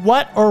sure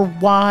what or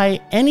why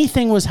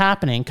anything was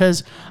happening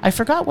because I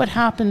forgot what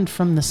happened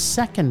from the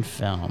second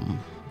film.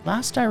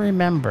 Last I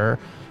remember,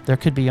 there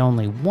could be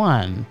only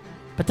one,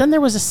 but then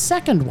there was a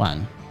second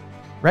one.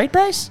 Right,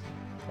 Bryce?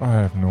 I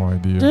have no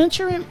idea. Didn't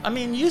you?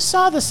 You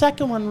saw the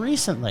second one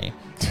recently.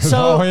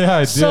 So, Oh, yeah,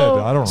 I did.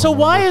 I don't So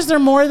why remember. is there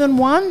more than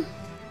one?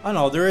 I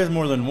know there is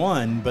more than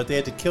one, but they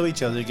had to kill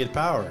each other to get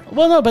power.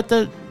 Well, no, but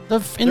in the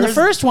There's-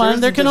 first one,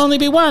 there's- there can there's- only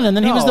be one, and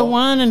then he was the No.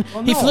 one, and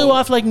Well, he no. flew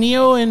off like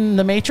Neo in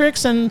the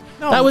Matrix, and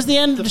No, that was the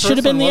end. the Should have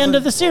first been one the end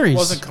of wasn't- the series.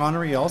 Wasn't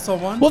Connery also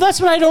one? Well,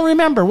 that's what I don't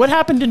remember. What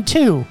happened in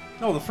 2?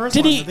 no, the first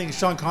did one. he- I think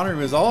Sean Connery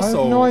was I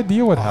also have no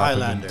idea what a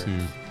happened Highlander. in 2.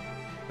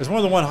 There's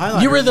more than one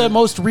Highlander. You were the isn't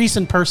most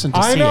recent person to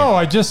I see know. it,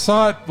 I just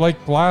saw it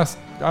like last.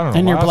 I don't know.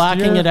 and you're last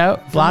blocking year. it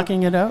out.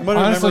 Blocking it out. What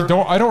I Honestly,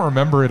 remember- I don't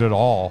remember it at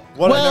all.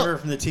 What Well- I remember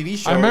from the TV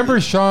show. I remember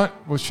is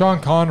Sean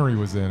Connery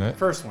was in it. the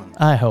first one.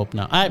 I hope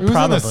not. He was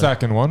Probably. in the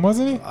second one,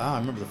 wasn't he? I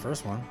remember the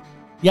first one.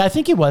 Yeah, I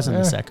think he was in the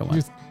Yeah, second he one.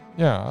 was-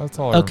 yeah, that's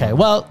all. I Okay,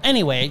 remember. well,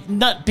 anyway,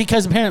 not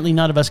because apparently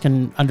none of us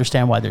can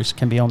understand why there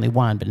can be only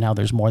one, but now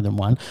there's more than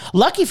one.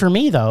 Lucky for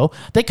me, though,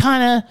 they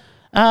kind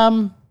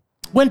of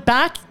went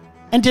back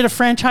and did a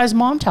franchise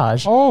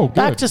montage. Oh,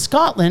 back good. to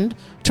Scotland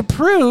to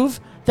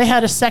prove they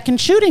had a second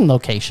shooting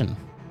location,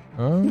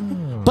 Oh.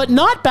 but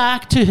not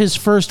back to his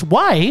first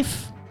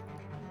wife,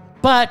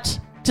 but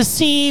to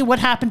see what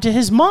happened to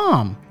his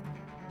mom,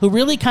 who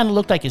really kind of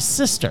looked like his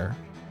sister.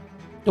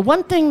 The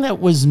one thing that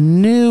was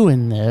new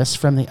in this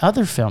from the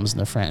other films in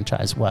the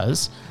franchise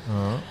was,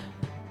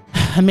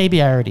 and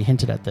maybe I already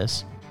hinted at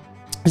this,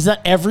 is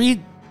that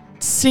every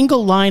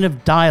single line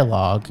of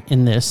dialogue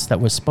in this that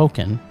was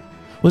spoken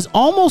was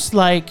almost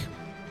like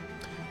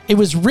it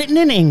was written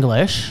in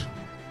English,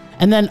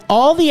 and then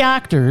all the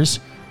actors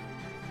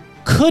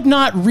could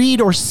not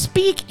read or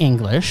speak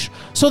English,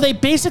 so they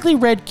basically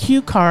read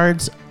cue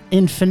cards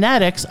in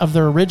phonetics of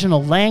their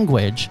original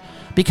language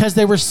because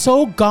they were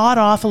so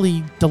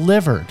god-awfully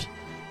delivered.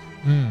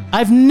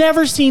 I've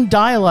never seen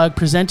dialogue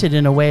presented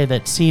in a way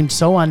that seemed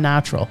so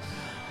unnatural.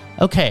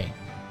 Okay,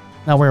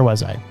 now where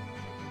was I?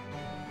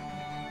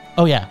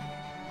 Oh yeah.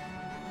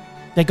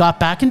 They got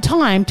back in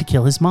time to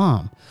kill his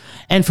mom.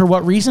 And for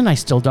what reason, I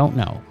still don't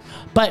know.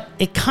 But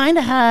it kind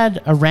of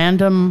had a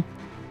random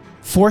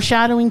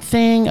foreshadowing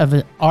thing of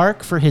an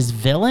arc for his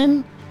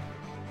villain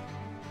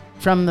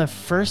from the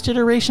first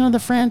iteration of the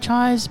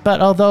franchise.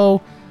 But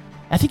although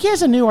I think he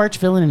has a new arch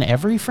villain in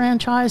every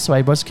franchise, so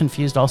I was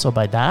confused also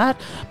by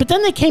that. But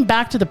then they came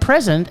back to the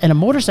present, and a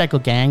motorcycle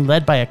gang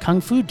led by a kung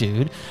fu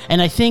dude,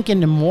 and I think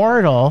an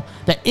immortal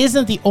that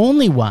isn't the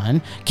only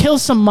one,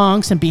 kills some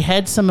monks and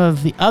beheads some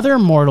of the other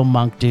immortal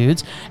monk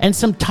dudes, and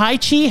some Tai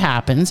Chi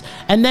happens,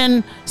 and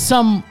then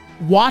some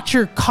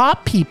Watcher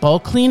cop people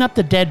clean up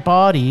the dead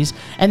bodies,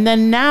 and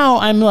then now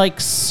I'm like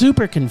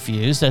super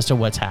confused as to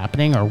what's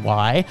happening or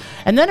why.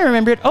 And then I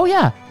remembered, oh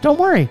yeah, don't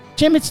worry,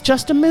 Jim, it's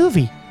just a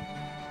movie.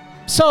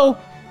 So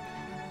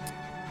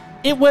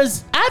it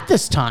was at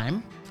this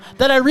time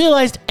that I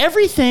realized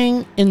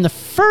everything in the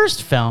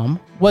first film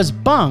was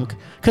bunk,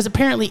 because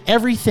apparently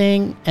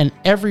everything and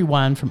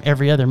everyone from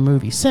every other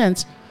movie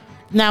since,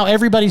 now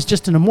everybody's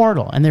just an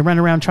immortal and they run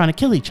around trying to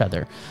kill each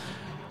other.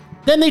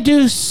 Then they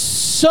do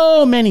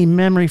so many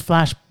memory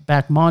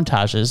flashback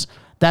montages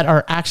that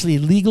are actually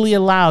legally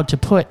allowed to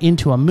put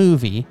into a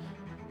movie.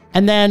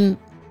 And then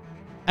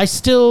I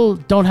still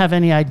don't have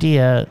any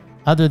idea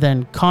other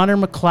than Connor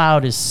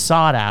McLeod is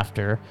sought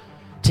after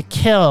to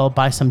kill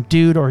by some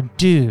dude or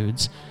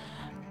dudes,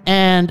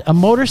 and a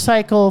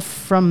motorcycle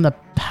from the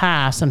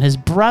past and his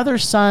brother,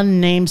 son,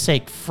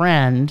 namesake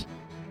friend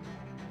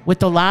with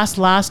the last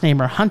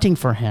name are hunting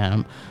for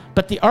him.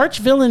 But the arch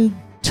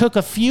villain took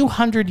a few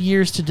hundred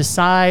years to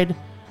decide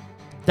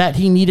that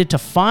he needed to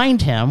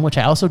find him, which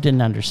I also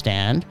didn't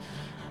understand.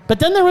 But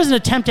then there was an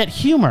attempt at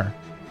humor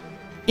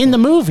in the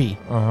movie.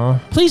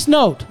 Please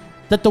note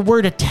that the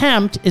word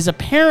attempt is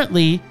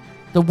apparently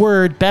the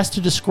word best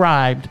to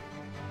describe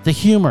the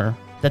humor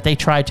that they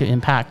tried to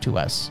impact to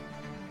us.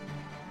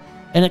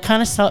 And it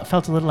kind of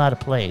felt a little out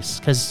of place,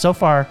 because so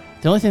far,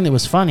 the only thing that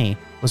was funny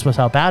was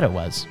how bad it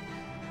was.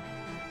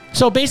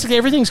 So basically,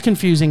 everything's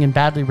confusing and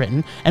badly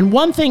written. And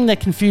one thing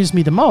that confused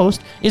me the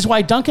most is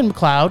why Duncan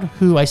MacLeod,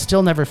 who I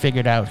still never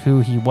figured out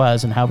who he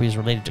was and how he was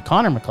related to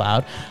Connor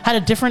MacLeod, had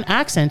a different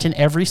accent in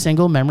every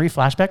single memory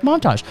flashback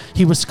montage.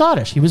 He was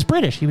Scottish, he was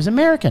British, he was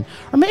American,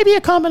 or maybe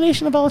a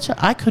combination of all.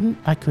 I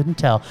couldn't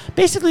tell.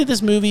 Basically,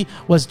 this movie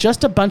was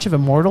just a bunch of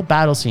immortal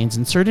battle scenes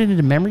inserted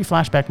into memory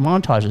flashback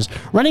montages,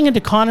 running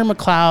into Connor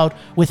MacLeod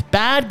with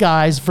bad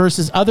guys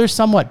versus other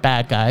somewhat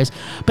bad guys.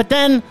 But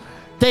then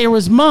there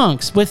was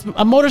monks with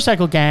a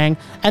motorcycle gang,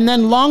 and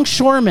then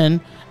longshoremen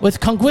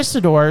with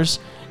conquistadors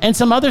and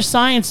some other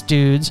science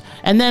dudes.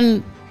 And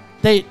then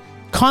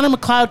Connor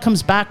MacLeod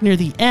comes back near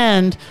the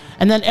end,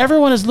 and then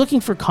everyone is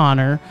looking for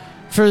Connor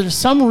for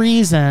some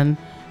reason.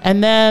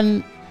 And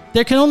then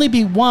there can only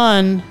be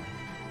one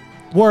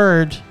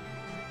word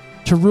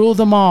to rule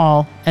them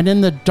all, and in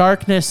the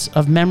darkness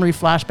of memory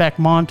flashback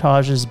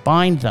montages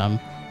bind them.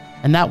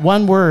 And that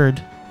one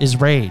word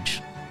is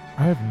rage.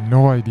 I have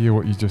no idea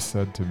what you just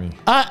said to me.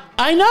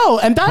 I know,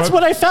 and that's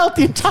what I felt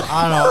the entire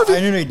I don't know. movie. I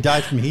nearly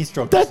died from heat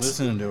stroke just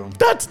listening to him.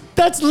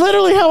 That's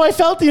literally how I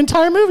felt the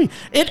entire movie.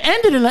 It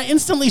ended, and I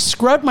instantly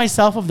scrubbed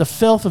myself of the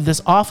filth of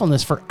this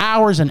awfulness for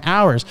hours and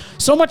hours.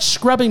 So much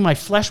scrubbing, my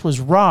flesh was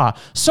raw.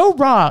 So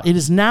raw, it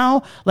is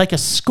now like a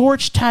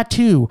scorched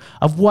tattoo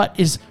of what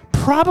is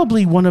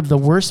probably one of the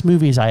worst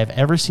movies I have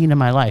ever seen in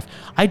my life.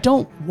 I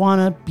don't want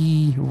to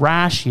be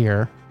rash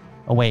here.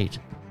 Oh, wait.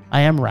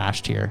 I am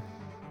rashed here.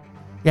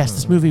 Yes,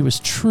 this movie was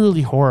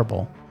truly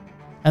horrible.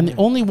 And the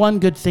only one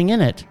good thing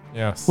in it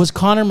was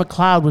Connor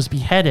MacLeod was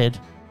beheaded,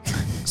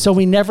 so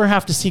we never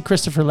have to see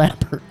Christopher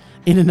Lambert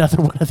in another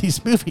one of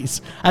these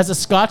movies as a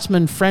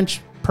Scotsman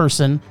French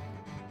person.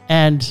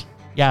 And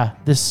yeah,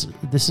 this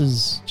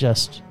is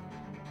just,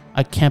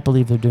 I can't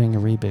believe they're doing a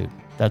reboot.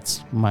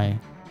 That's my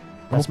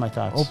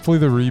thoughts. Hopefully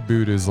the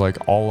reboot is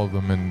like all of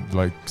them and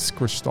like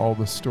squished all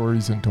the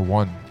stories into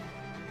one,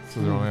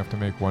 so they only have to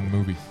make one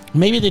movie.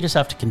 Maybe they just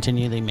have to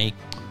continually make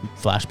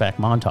flashback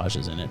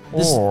montages in it.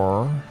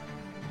 Or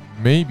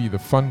maybe the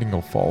funding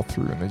will fall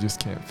through and they just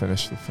can't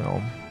finish the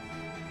film.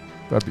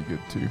 That'd be good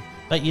too.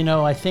 But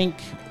I think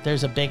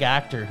there's a big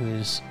actor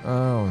who's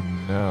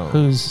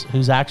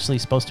actually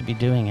supposed to be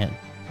doing it.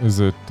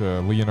 Is it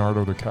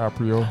Leonardo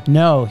DiCaprio?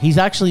 No, he's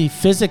actually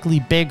physically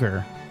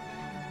bigger.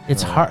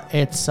 It's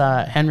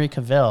Henry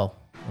Cavill.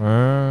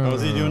 What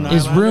was he doing?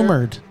 Is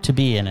rumored to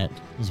be in it.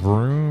 Is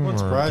Vroom Won't or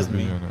surprise could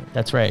be me. in it?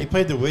 That's He right.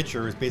 played The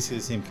Witcher. It's basically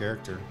the same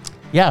character.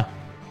 Yeah.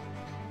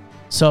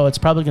 So it's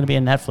probably going to be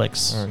a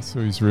Netflix All right,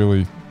 so he's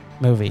really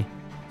movie.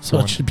 So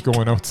going, it should be.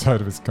 going outside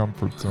of his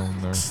comfort zone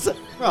there.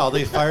 Well,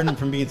 they fired him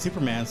from being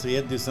Superman, so he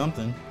had to do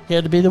something. He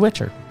had to be The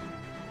Witcher.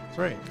 That's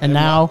right. And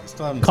now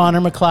Still haven't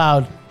Connor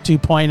McLeod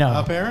 2.0. seen it.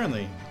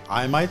 Apparently.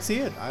 I might see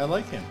it. I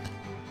like him.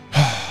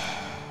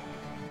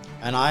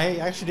 And I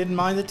actually didn't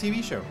mind the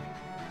TV show.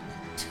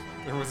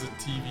 There was a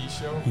TV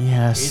show?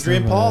 Yes.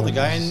 Adrian there Paul, the was.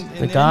 guy in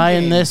the guy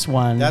in Endgame. this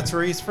one. That's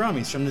where he's from.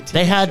 He's from the TV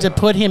they had show. to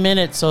put him in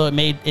it, so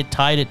it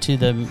tied it to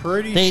the.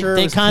 Pretty they sure it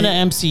they was kind of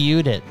Can-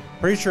 MCU'd it.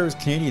 Pretty sure it was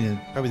Canadian, and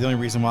probably the only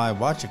reason why I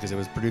watched it because it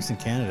was produced in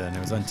Canada and it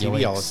was on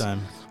TV all the Yikes.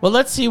 time. Well,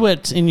 let's see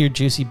what's in your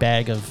juicy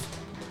bag of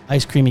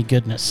ice creamy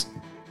goodness.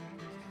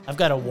 I've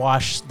got to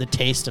wash the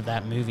taste of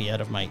that movie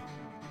out of my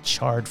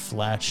charred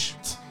flesh.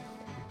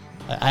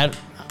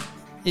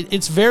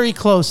 It's very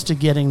close to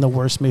getting the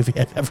worst movie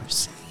I've ever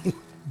seen.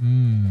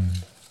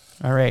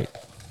 All right.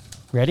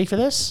 Ready for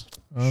this?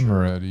 I'm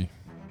ready.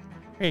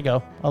 Here you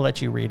go. I'll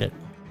let you read it.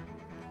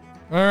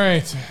 All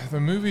right, the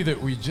movie that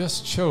we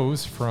just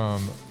chose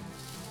from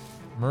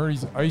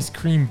Murray's Ice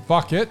Cream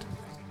Bucket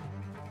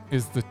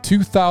is the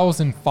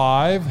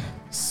 2005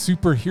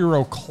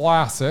 superhero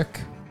classic,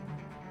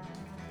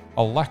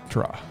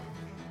 Elektra.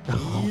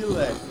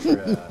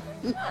 Electra.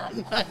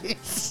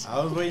 Nice.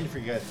 I was waiting for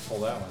you guys to pull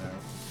that one out.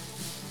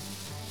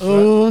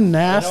 Oh, I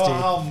nasty. know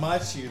how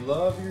much you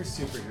love your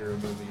superhero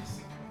movies.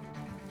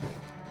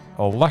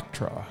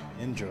 Elektra.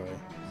 Enjoy.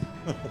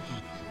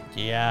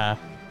 Yeah.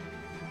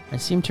 I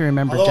seem to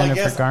remember Although I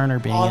Jennifer guess Garner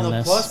being on in the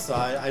this. plus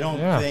side, I don't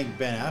Yeah. think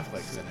Ben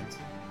Affleck's in it.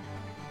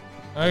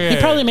 Okay.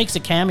 He probably makes a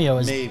cameo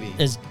as Maybe.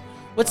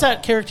 what's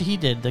that character he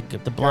did? The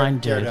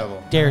blind dude.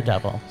 Daredevil.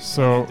 Daredevil.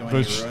 So The one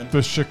you ruined.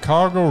 the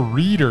Chicago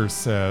Reader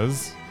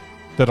says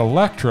that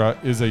Elektra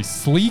is a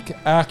sleek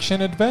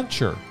action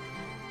adventure.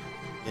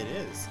 It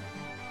is.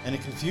 And a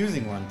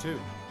confusing one, too.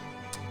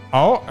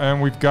 Oh,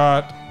 and we've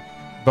got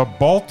the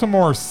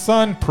Baltimore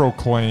Sun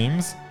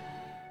proclaims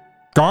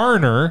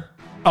Garner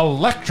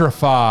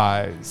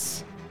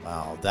electrifies.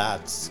 Wow,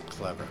 that's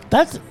clever.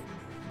 That's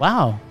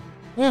wow.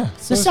 Yeah,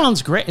 so This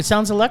sounds great. It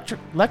sounds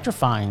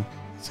electrifying.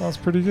 sounds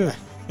pretty good.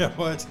 You know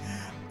what?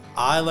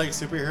 I like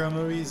superhero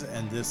movies,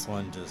 and this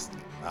one just,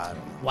 I don't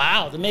know.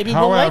 Wow. Then maybe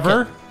we'll like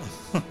However,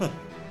 it.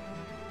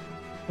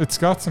 it's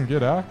got some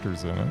good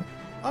actors in it.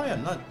 Oh, yeah,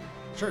 I'm not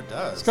sure it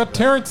does. It's got but-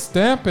 Terrence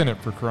Stamp in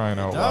it for crying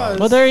out loud. does.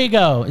 Well, there you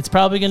go. It's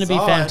probably going to be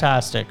Saw it.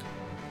 fantastic.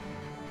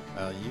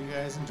 You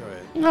guys enjoy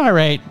it. All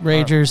right,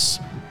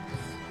 Ragers.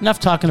 Enough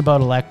talking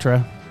about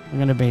Elektra. We're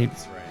going to be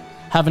That's right.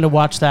 having to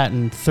watch that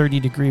in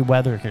 30-degree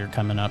weather here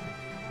coming up.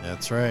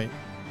 That's right.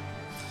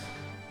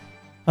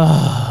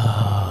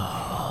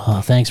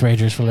 Oh, thanks,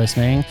 Ragers, for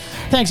listening.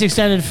 Thanks,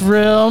 Extended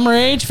Film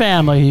Rage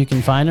family, who you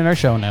can find in our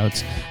show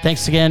notes.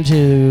 Thanks again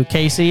to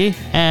Casey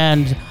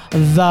and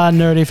the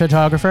Nerdy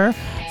Photographer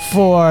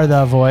for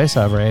the voice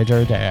of Rage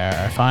or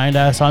Dare. Find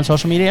us on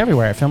social media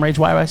everywhere at Film Rage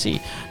YYC.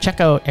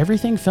 Check out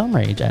everything Film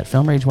Rage at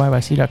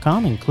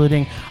filmrageyyc.com,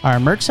 including our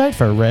merch site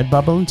for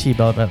Redbubble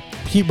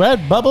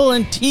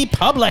and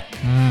TeePublic.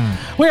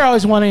 We're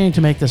always wanting to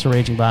make this a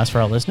raging blast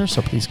for our listeners,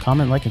 so please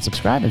comment, like, and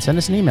subscribe, and send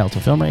us an email to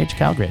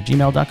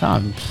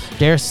filmragecalgary@gmail.com.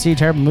 Dare to see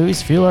terrible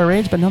movies, fuel our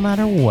rage, but no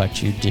matter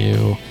what you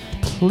do,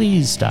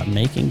 please stop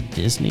making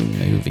Disney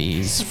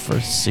movies for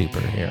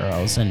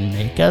superheroes and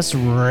make us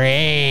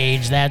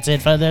rage. That's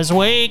it for this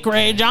week.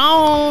 Rage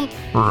on!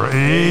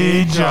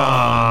 Rage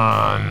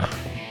on!